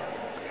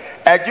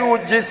 And you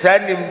would just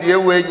send him the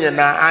way,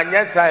 and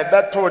yes, I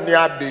bet Tony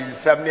Abbey,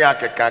 some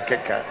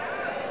Akekakeka.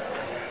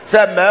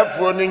 Some man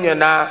phoning you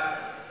now,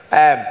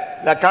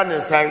 the kind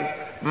of saying.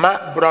 Ma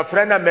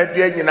brofrena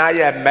medwe nyina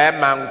ye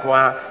mema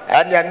nkoa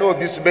ene na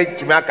obi so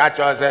betumi aka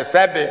cho se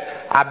sebe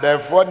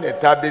abefo ne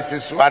tabesi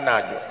so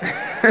anado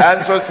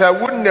enso se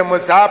wunnem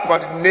sa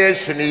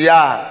coordination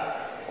ya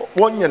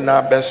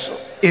wonyina beso.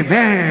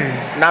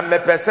 Amen. Na me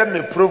pese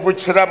me prove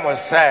kire mo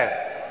se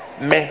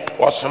me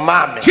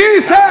osoma me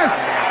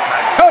Jesus.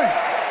 Hey.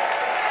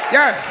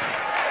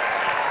 Yes.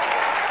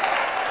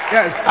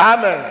 Yes.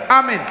 Amen.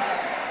 Amen.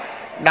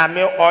 Na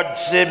me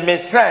oje me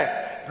se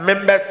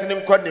members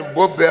ko ni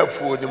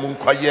bobefu ni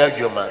munkoye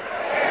adwuma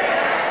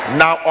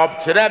na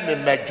optere me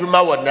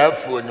madwuma wo na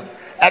afu ni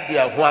e de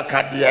ho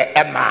akade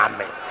e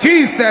maame.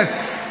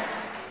 Jesus.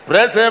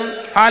 Praise him.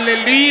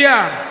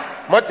 Hallelujah.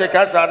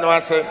 Motekasa no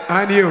ase.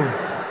 And you.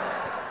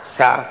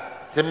 Sa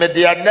te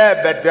media na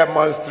be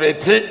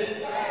demonstrate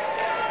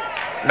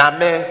na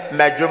me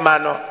madwuma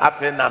no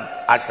afenam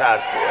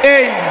asase.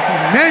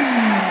 Amen.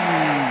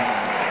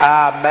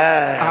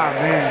 Amen.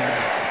 Amen.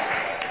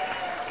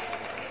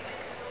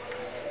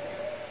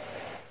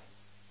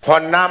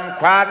 Honam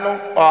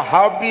kwano or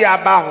how be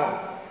abaho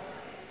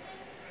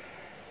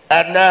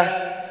and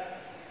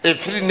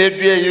if you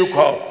need you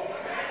call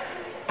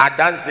a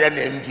dance and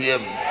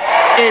MPM.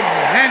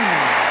 Amen.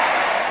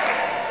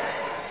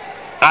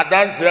 A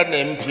dance and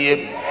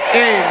MPM.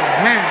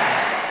 Amen.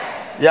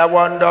 Ya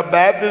wonder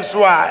baby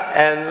swa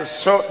and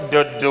so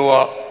the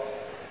door.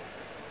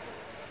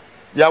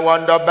 Ya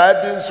wonder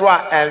baby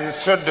swa and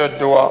so the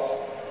door.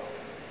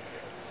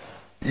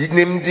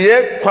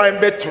 Inimdie kwan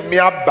betumi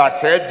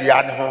abasa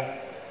aduan ho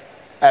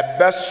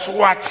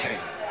ebeswache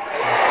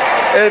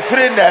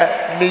efri na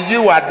meyi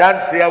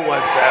wadanse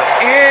awonsam.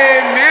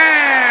 Amen.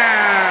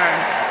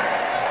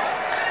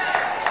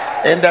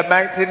 In the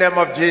mighty name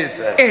of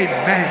Jesus.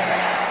 Amen.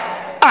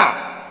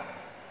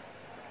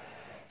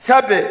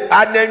 Sabe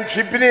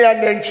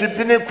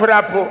anentwibini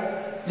kurapo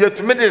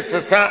yetumi de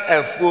sesa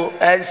afuo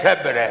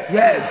enhebere.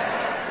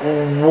 Yes.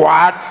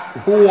 What?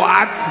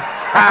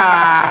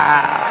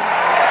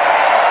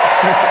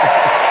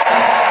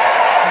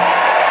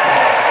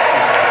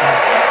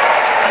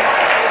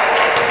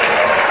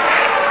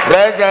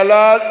 Praise the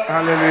Lord.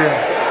 Hallelujah.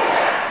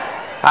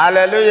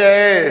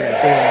 Hallelujah.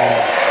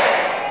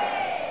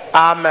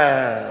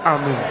 Amen.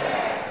 Amen.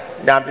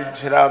 Nyame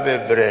chira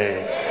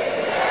bebre.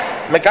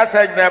 Meka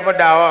say never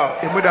da ho.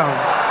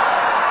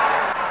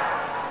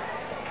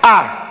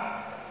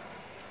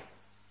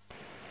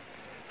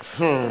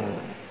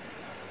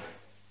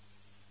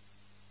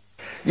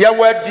 Ya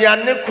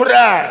wadiane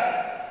kura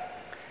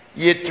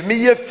yetumi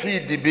ye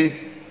feed bi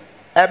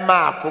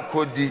ema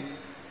akokodi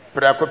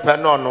prekope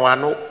no no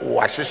anu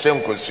wahihye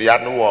nkosua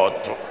no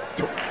woto.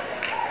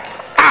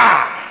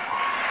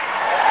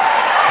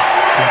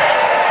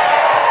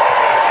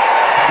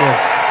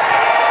 Yes.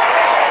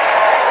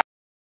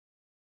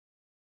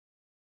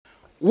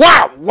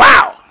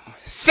 Wow.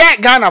 Say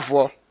Ghana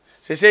for.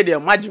 Say the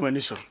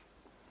magimani so.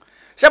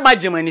 Say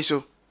magimani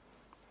so.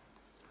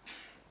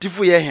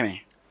 Tifu ye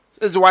heme.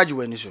 Say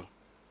wajimani so.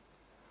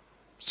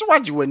 So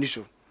wajimani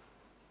so.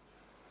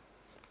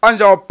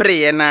 Onja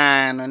pray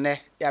na no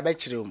ne ya be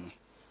kire mu.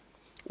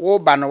 Wo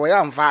ba no wa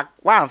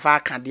amfa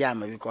aka de am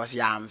because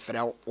ya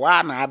amfre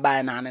wa na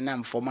abai na na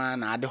mfoma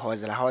na ade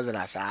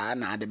hozela sa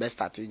na ade be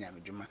start nya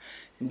medwuma.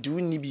 Nti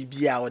wonni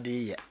bibia wo de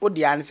ye. Wo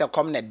de an se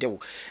kom na de wo.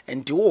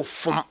 Nti wo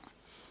fom.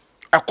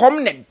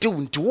 Ekom na de wo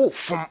nti wo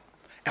fom.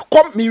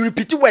 Ekom me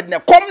repeat word na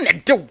kom na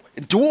de wo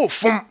nti wo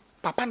fom.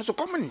 Papa no so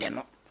kom nde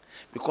no.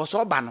 Because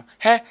oba no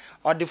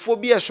or the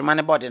phobia so man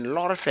about in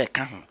lot of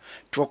ka ho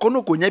to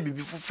okono konya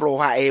bibi fufuro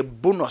ha a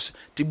bonus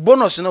the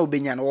bonus na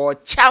obenya no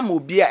cham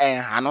obi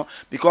ha no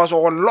because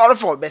o lot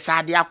of be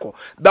sa de akọ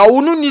ba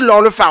wonu ni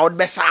lot of out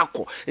be sa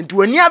akọ nti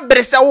wani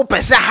abrese wo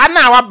pese ha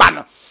na wa ba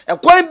no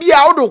ekwan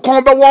bia wo do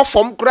kon be wo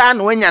fom kra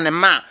na wanya ne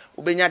ma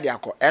obenya de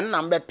akọ en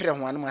na be pre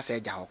ho an ma sa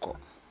eja akọ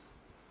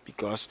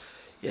because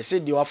you say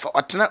the offer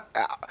otena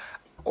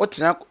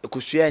otina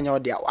kosua enya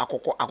ode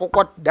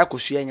akokɔ da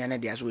kosua enya na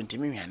de aso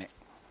ntimi hwane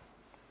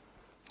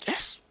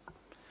yes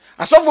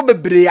asofo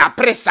bebre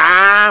apre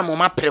saa mo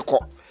ma preko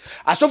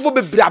asofo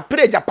bebre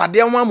apre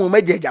japade ho mo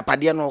ma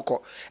japade no kɔ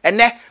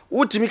ene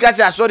wotimi ka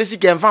se asori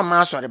sika mfa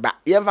ma asori ba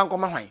ye mfa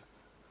nkɔma hwan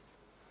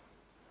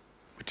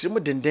wotimi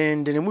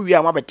dendenden mu wi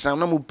a ma betra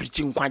na mo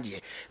preaching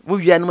nkwaje mu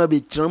wi a na ma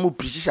betra mo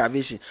preaching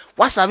salvation.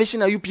 What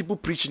salvation are you people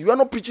preaching? You are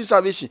not preaching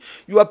salvation,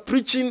 you are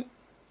preaching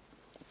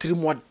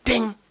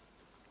trimodeng.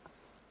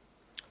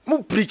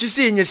 Mu preach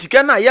say nya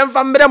sika na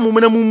yemfa mbre mu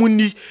na mu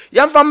ni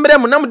yemfa mbre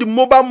mu na mu di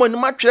mobile money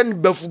ma twere ne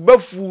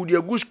bafu de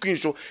agu screen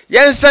so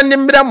yensa ne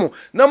mbre mu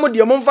na mu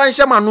de mo mfa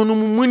nhye ma no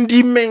mu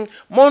ndi men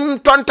mo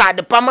ntonta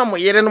de pama mo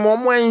yere no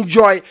mo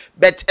enjoy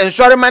but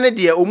ensure man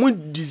de o mu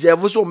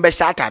deserve so mbe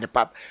shata de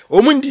pap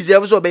o mu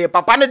deserve so be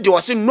papa ne de o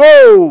say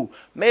no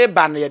me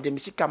ba no ye de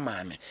misika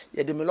maame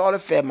ye de me lord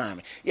fair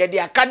maame ye de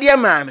akade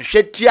maame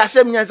hweti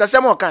asem nyansa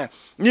sem o kan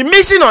ni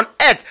mission on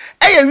earth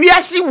eye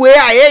wiase we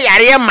aye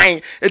yare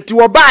man eti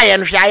wo ba ye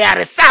no hwa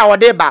yare sa wo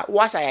de ba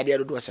wo sa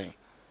yade do sen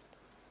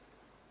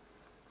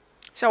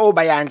sa wo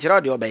ba ya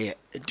nchira de obeye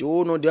eti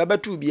wo no de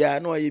obetu bia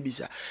na oye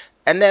bisa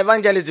and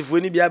evangelist fo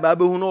ni bia ba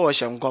be hu no wo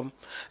hyenkom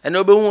and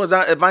obehu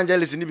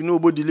evangelist ni bi no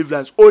obo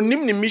deliverance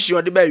onim ni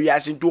mission de ba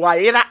wiase to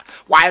ayira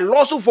why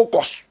loss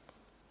focus.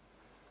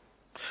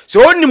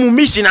 So only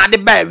mission at the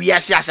bay we are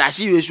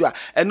asasi Yeshua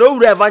and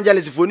no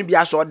evangelist for ni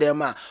bia so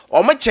dem a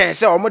o mo chen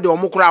se o mo de o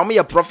mo kura o mo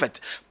ye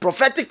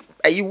prophetic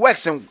he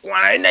works and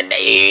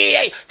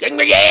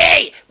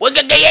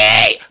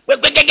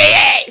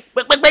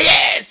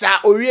sa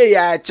owie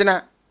ya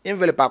china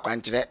envelope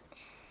akwankyere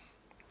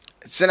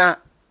china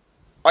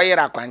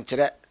oyera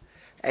akwankyere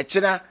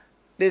china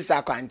this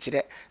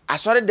akwankyere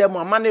asori dem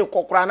amane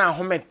kokora na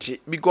ahomete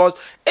because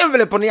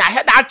envelope no ya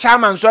head that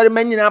chairman sorry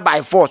manyina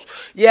by force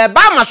ye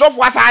ba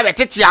masofo asa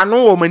betete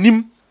ano wo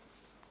manim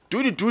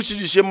to the two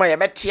city shema ye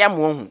betia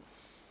mo hu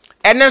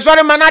ene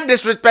sorry man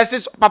district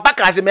persons papa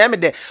kasi me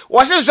de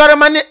wo say sorry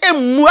man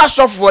emu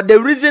asofo the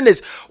reason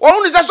is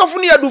won say asofo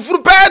no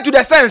yadufuru pay to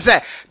the sense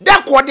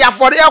that what they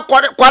for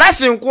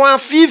correction kwa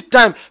fifth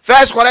time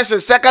first correction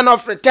second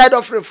offering third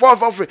offering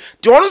fourth offering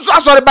ti won so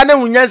sorry ba na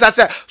hunyansa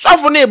say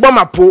sofo no egbo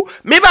mapo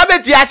me ba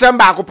beti asem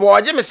ba ko po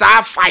oje me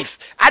sa 5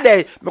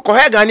 ade me ko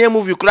he Ghanaian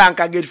movie kura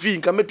anka get fee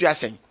nka metu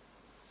asen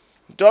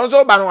don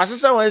so ba no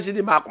asesa 1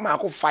 cedi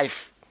mako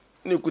 5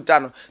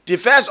 Nikutano. The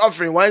first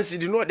offering 1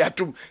 cedi no that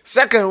two,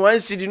 second 1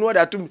 cedi no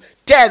that two,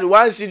 third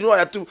 1 cedi no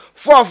that two,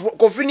 fourth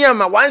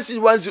kofiniama 1 cedi.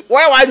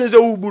 Why do you say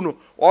ubuno?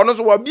 Or no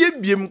so wa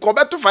biem ko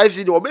beto 5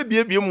 cedi or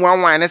biem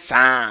 1 na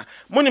sa.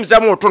 Munim say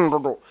mo ton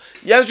dodo.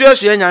 Yenso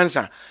yeso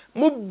nyansa.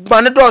 Mu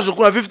bane do so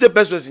kuna 50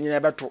 pesos nyina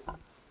beto.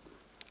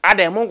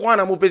 Ade mo kwa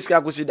na mo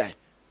pesika ko sidai.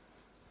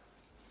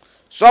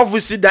 So fu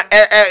sida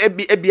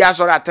ebi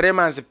asora 3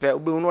 months pe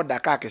obe no da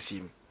ka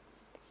kesim.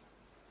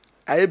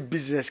 Aye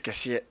business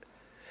kese.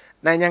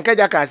 Na nyanka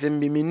jaka se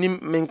minim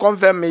min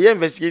confirm me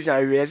investigation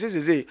awe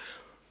say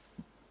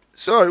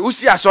sorry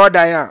usi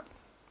asoda ya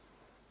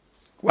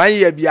 1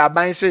 year bi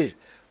aban say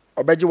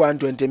obeji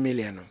 120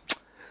 million no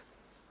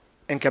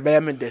enka be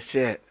me de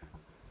say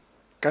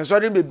kan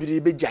sorry be biri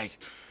be jai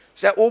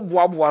say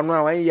oboaboa no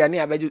a 1 year ne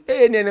abeji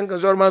ne kan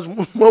sorry ma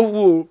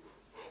wo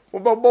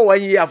bo 1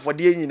 year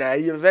afode nyina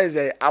ye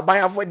say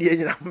aban afode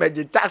nyina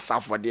meji tax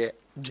afode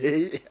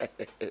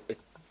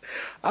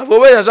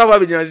afode ya so fa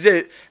be nyina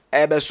say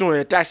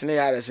ebesun tax na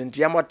ya besun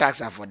ti amo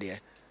tax afode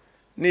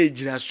na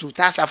ejina su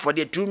tax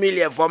afode 2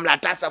 million formula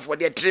tax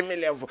afode 3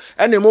 million for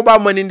ene mobile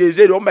money dey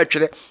say o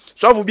betwere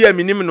so fu bia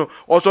minim no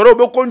osoro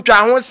obekontwa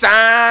ho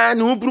san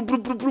hu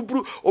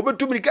pru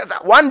obetumika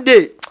one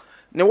day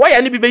ne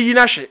waya ni bi beyi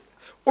na hwe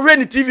ohwe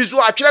ni TV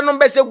so atwere no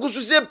mbese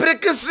gusu se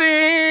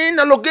prekisi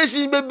na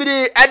location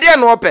bebire ade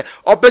na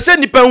ope se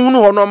nipa hu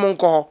no ho no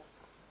monko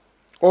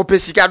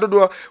opesika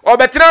dodo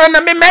obetra na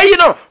me meyi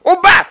no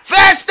oba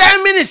first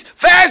 10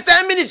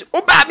 minutes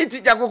oba biti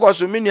jakoko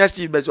so menu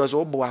Steve beso so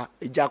oboa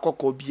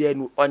ejakoko bia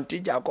nu onti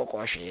jakoko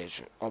hwe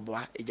so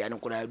oboa eja no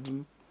kura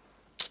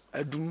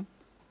adum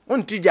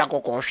onti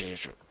jakoko hwe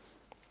so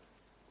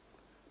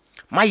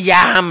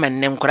maya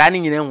manem kura ni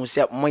nyina hu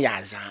se mo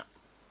yaza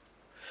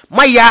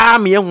maya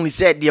me hu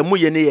se de mo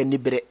ye ne ye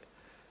nibre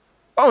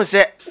on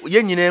se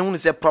ye nyina hu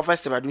se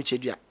professor Adom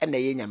chedua na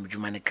ye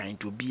nyamdwuma ne kan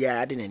to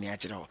bia de nani a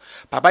kire ho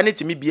papa ne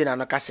timi bie na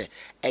no ka se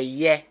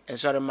eye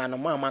ensore ma no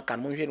mo amaka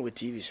no hwe no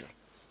TV so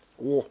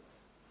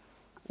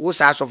wo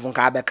sa so fun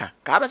ka beka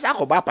ka be sa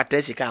ko ba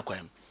patresi ka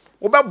kwam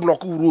wo be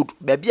block road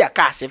ba bia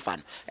ka se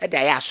fan e da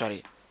ya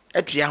asore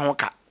atua ho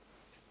ka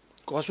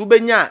ko so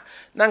benya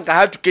na nka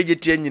ha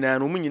tukejetie nyina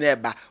no mu nyina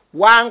eba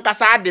wan ka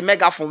sa de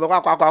megaphone be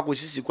kwa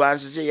sisi kwa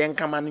so se ye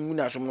nkama no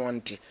nyina so no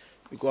nte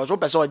because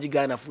ope so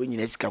Ghana fo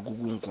nyina sika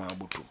gugu nko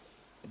aboto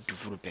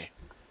dufuru pe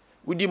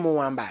udi mo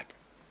one bag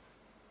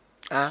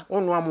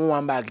onu am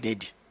one bag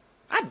dedi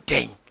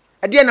aden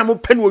ade na mo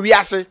pe no wi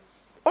ase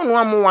onu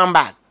am one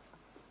bag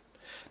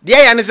de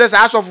ya ne se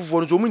sa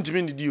asofofo no so mu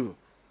ntimi ndidi o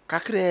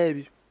kakra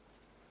bi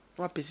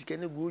no pesika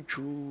ne go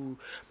twu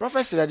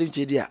professor Adom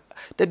chedua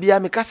da bia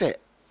me ka se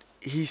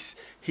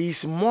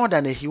he's more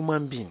than a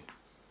human being.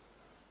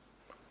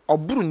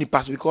 Oburu ni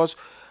pass because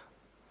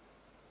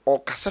o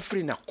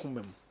kasafri na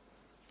kumem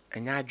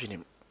enya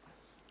adwenem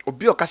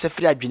obi o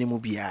kasafri adwenem mu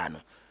bia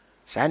no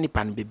saa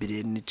nipa no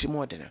bebere ni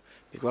timo de no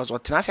because o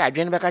tena se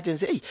adwene beka chen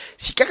say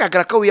sika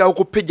kakra ka we ya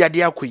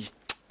okopegyade akoyi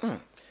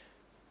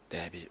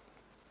dabi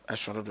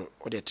asorodo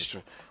o de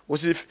tiso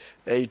was if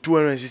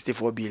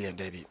 264 billion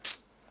dabi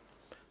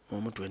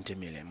mom 20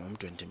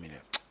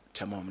 million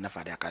tamam na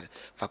fada ka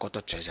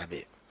fakoto treasure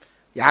be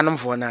ya nam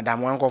fo na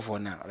dam wanko fo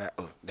na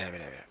oh dabi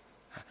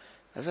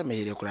asa me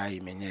yire kura yi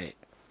menye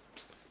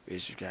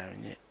wesuka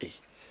menye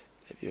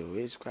dabi o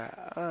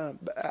wesuka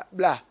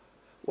bla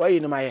why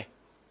no maye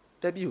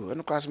dabi o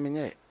no class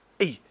menye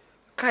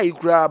kai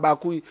kura ba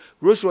ku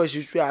Rolls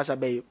Royce su asa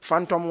be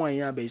phantom one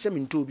ya be se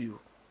me ntobi o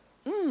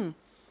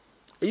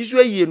eyisu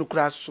ayi no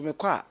kura so me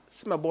kwa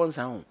se me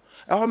bonsa ho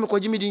ho me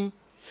kwaji midin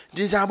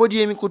din sa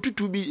abodi mi ko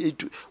tutu bi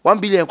 1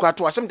 billion kwa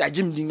to asem da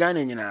jim din ga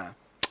na nyina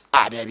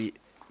dabi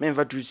me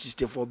mfa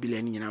 264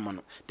 billion nyina ma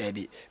no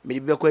dabi me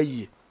be kwa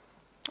yi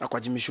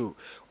akwaji mi show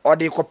o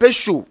de ko pe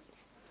show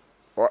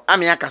o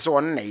ame aka se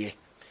won na ye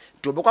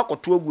to be kwa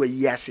koto agu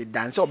ayi ase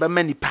dan se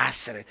obema ni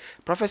pasere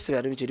professor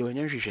Adom chede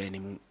onye hwehwe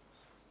animu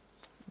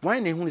why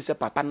na hu ni se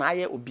papa na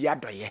aye obi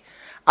adoye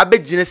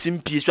abegina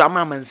simpie so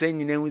ama mansan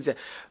nyina hu se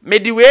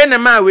medi we na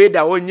ma we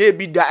da onye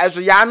bi da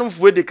eso ya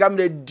anumfo de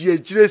camera di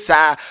akire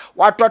sa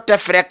wato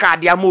tefre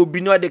card ya ma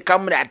obi no de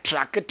camera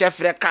track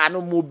tefre card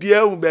no mo bi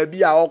ahu ba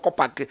bi a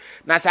okopak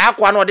na sa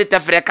akwa no de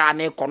tefre card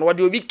ne ko no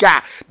de obi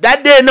ka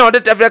that day na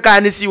de tefre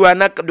card ne siwa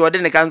na de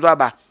ne kanzo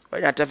aba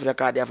onya tefre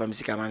card ya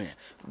famsika ma me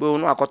bo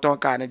no akoton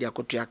card ne de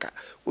akotuaka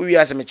wo wi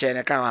asem che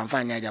ne ka wanfa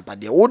anya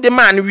japade wo de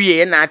man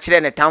wie na akire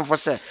ne tamfo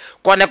se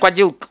ko ne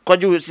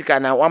kwaje sika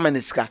na wa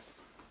man sika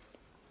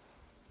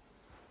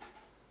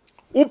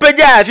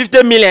upeja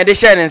 50 million de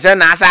share nse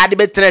na asa de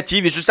betre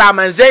TV so sa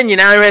manze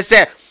nyina hwe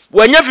se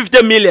wanya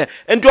 50 million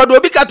ento odo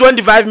obi ka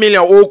 25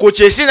 million o ko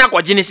chesi na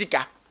kwaje ne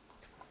sika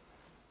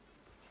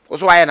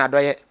oso waye na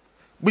doye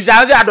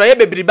buzaze adoye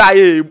bebiri ba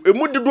ye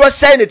emu dodo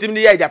sai na tim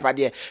ne ye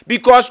japade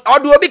because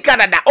odo obi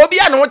Canada obi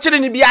a no kire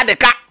ni bi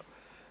adeka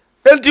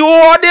enti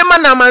o de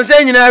mana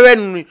manze nyina hwe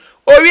nu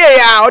o wie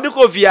ya o de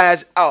ko via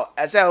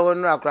ese ho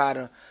no akra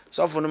no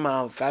so for no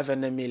ma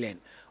 500 million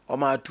o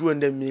ma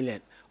 200 million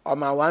o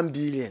ma 1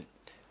 billion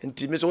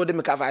enti me so de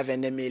me ka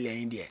 500 million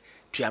indie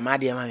tuama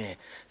de ma me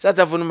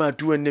sata for no ma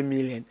 200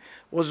 million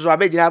wo so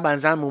abegina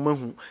abanza mo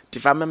mahu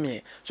tifa ma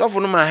me so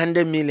for no ma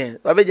 100 million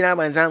abegina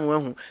abanza mo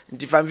mahu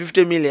tifa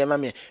 50 million ma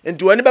me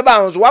enti woni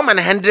baba so wa ma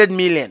 100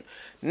 million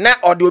na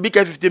ode obi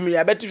ka 50 million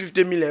abeti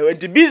 50 million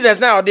enti business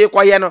na ode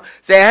koye no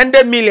say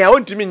 100 million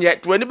ontimi nye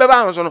woni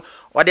baba so no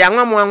ode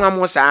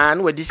anwamo saa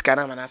na wadi sika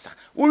na manasa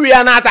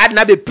uwia na asa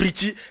na be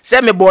preach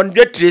say me bon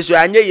de tre so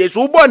anye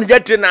yeso bon de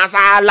tre na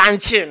asa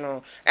lunch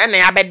no ene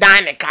ya be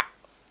dan ne ka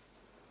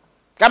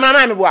kamera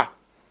na me boa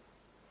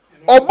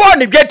obon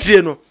de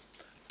tre no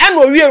ene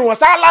owie no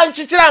sa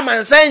lunch kira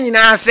mansan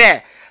nyina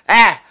se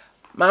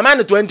mama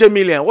ne 20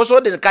 million wo so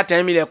de ka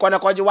 10 million ko na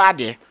koje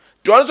wade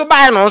to on so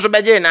buy no so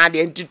beje na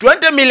ade nti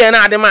 20 million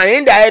na ade man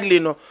indirectly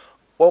no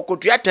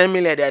okotua 10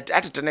 million de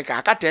atetene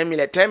ka 10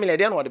 million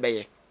de no wo de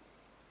beye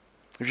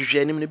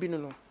hwehwe anim ne bi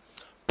no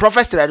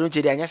professor Adom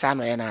chede anya sa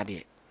no ye na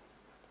ade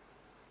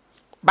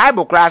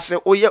bible class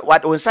oye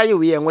what onsa ye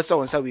we enwe se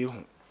onsa we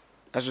hu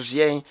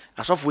asosiye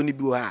asofo ni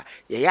bi wo ha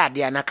ye ya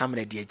ade na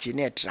camera de achi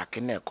na track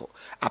na eko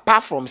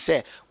apart from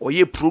say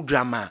oye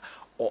programmer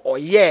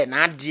oye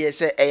na ade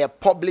say a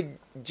public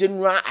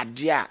general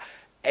ade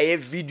a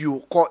video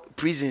call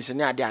prisons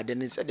na ade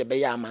ne say de be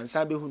ya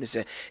amansa be hu ne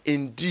say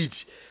indeed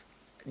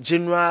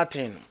general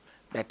thing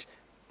that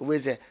we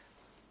say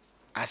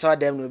I saw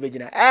them no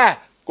begina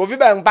Kofi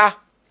Bangpa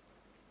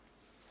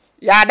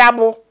ya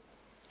dabo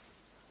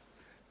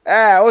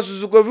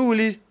osusu Kofi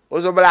Wuli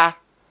ozobla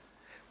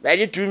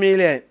beji 2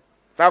 million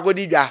fa ko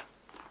didwa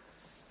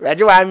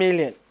beji 1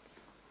 million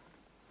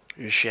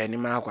hwe ni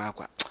ma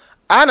akwa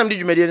anam di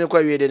dwumade ne kwa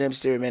wie de nem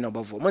still remain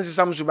above mo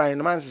nsesa msuban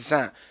no man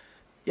sesa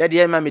ya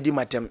de ma medi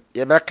matem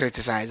ya be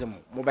criticize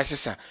mo be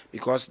sesa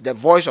because the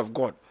voice of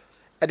God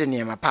ede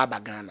ne ma pa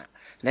bagana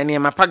na ne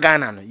ma pa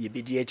Ghana no ye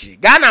bedi achi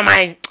Ghana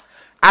man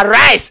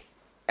arise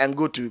and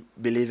go to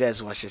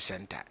Believers Worship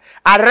Center.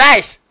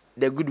 Arise,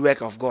 the good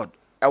work of God.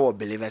 Our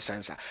Believers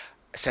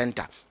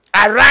Center.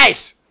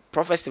 Arise,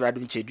 Prophet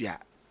Adom Chedua,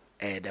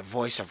 the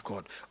voice of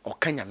God. Or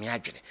Nyame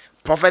adwene.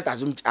 Prophet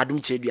Adom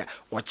Chedua,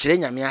 or Kyei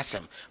Nyame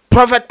asem.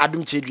 Prophet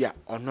Adom Chedua,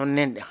 or no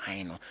nen the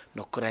haino,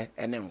 no kore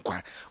ene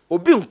nkwa.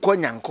 Obi nkwa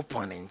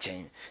Nyankopon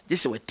nchen.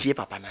 This we tie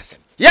papa nasem.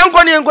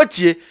 Yanko ni yanko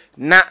tie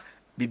na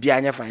bibi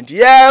anya find.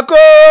 Yako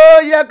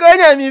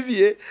Nyame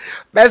vie.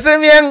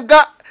 Besem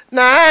yanka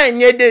na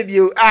anye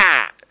debut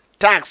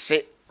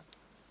taxi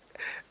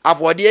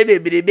afodi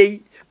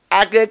ebebirebe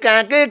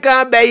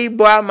akekakeka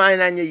baibo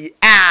amana nye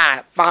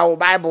fa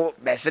Bible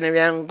besene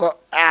menko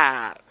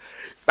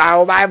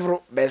fa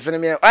Bible besene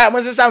men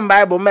mo se sam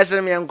Bible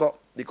mesene menko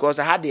because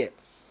I had there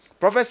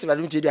Prophet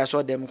Adom Chedua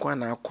saw them kwa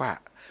na akwa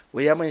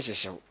we yam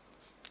nhyehyehw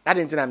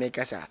ade ntina make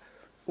kasa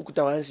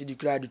ukuta wan si di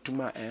kura de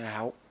tuma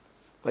how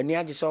wani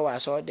age so wa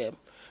so dem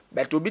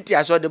but obi ti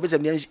aso dem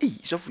sem dem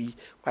so fi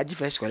waji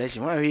first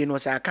collection wan we no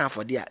say aka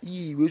for there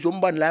we so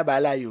mban la ba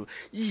la yo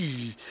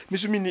mi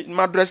so mi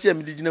madress ya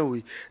mi di gina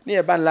we na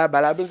e ban la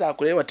ba la be sa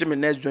akore wote me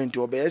next joint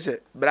obe se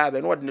bra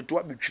be no wode ne to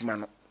abetwima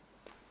no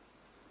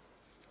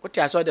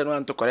wote aso de no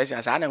anto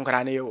collection sa na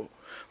nkra na yo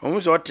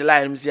omu so wote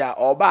line mi si a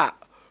oba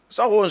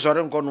so wo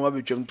nsore nko no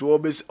abetwam to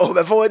obe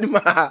fa wani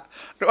ma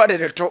no wode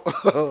ne to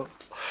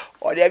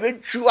o de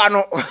abetwa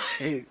no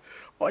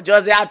o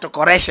jose ato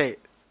correction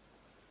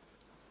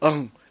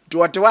to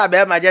what wa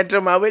be ma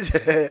gentleman we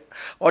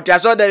o ti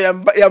aso de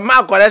ya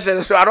ma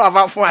correction so aro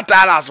afa fun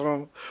atara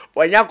so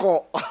onya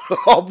ko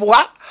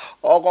oboa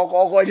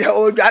okoko je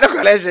o gba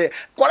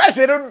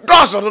correction no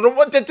doso no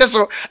mo tete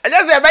so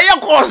eje se be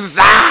ye ko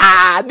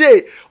za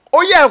de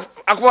o ye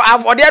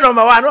afode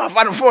number 1 no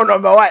afa phone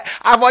number 1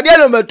 afode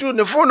number 2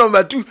 no phone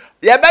number 2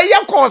 ye be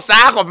ye ko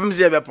za ko pim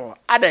se be po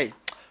adai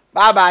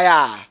bye bye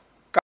ya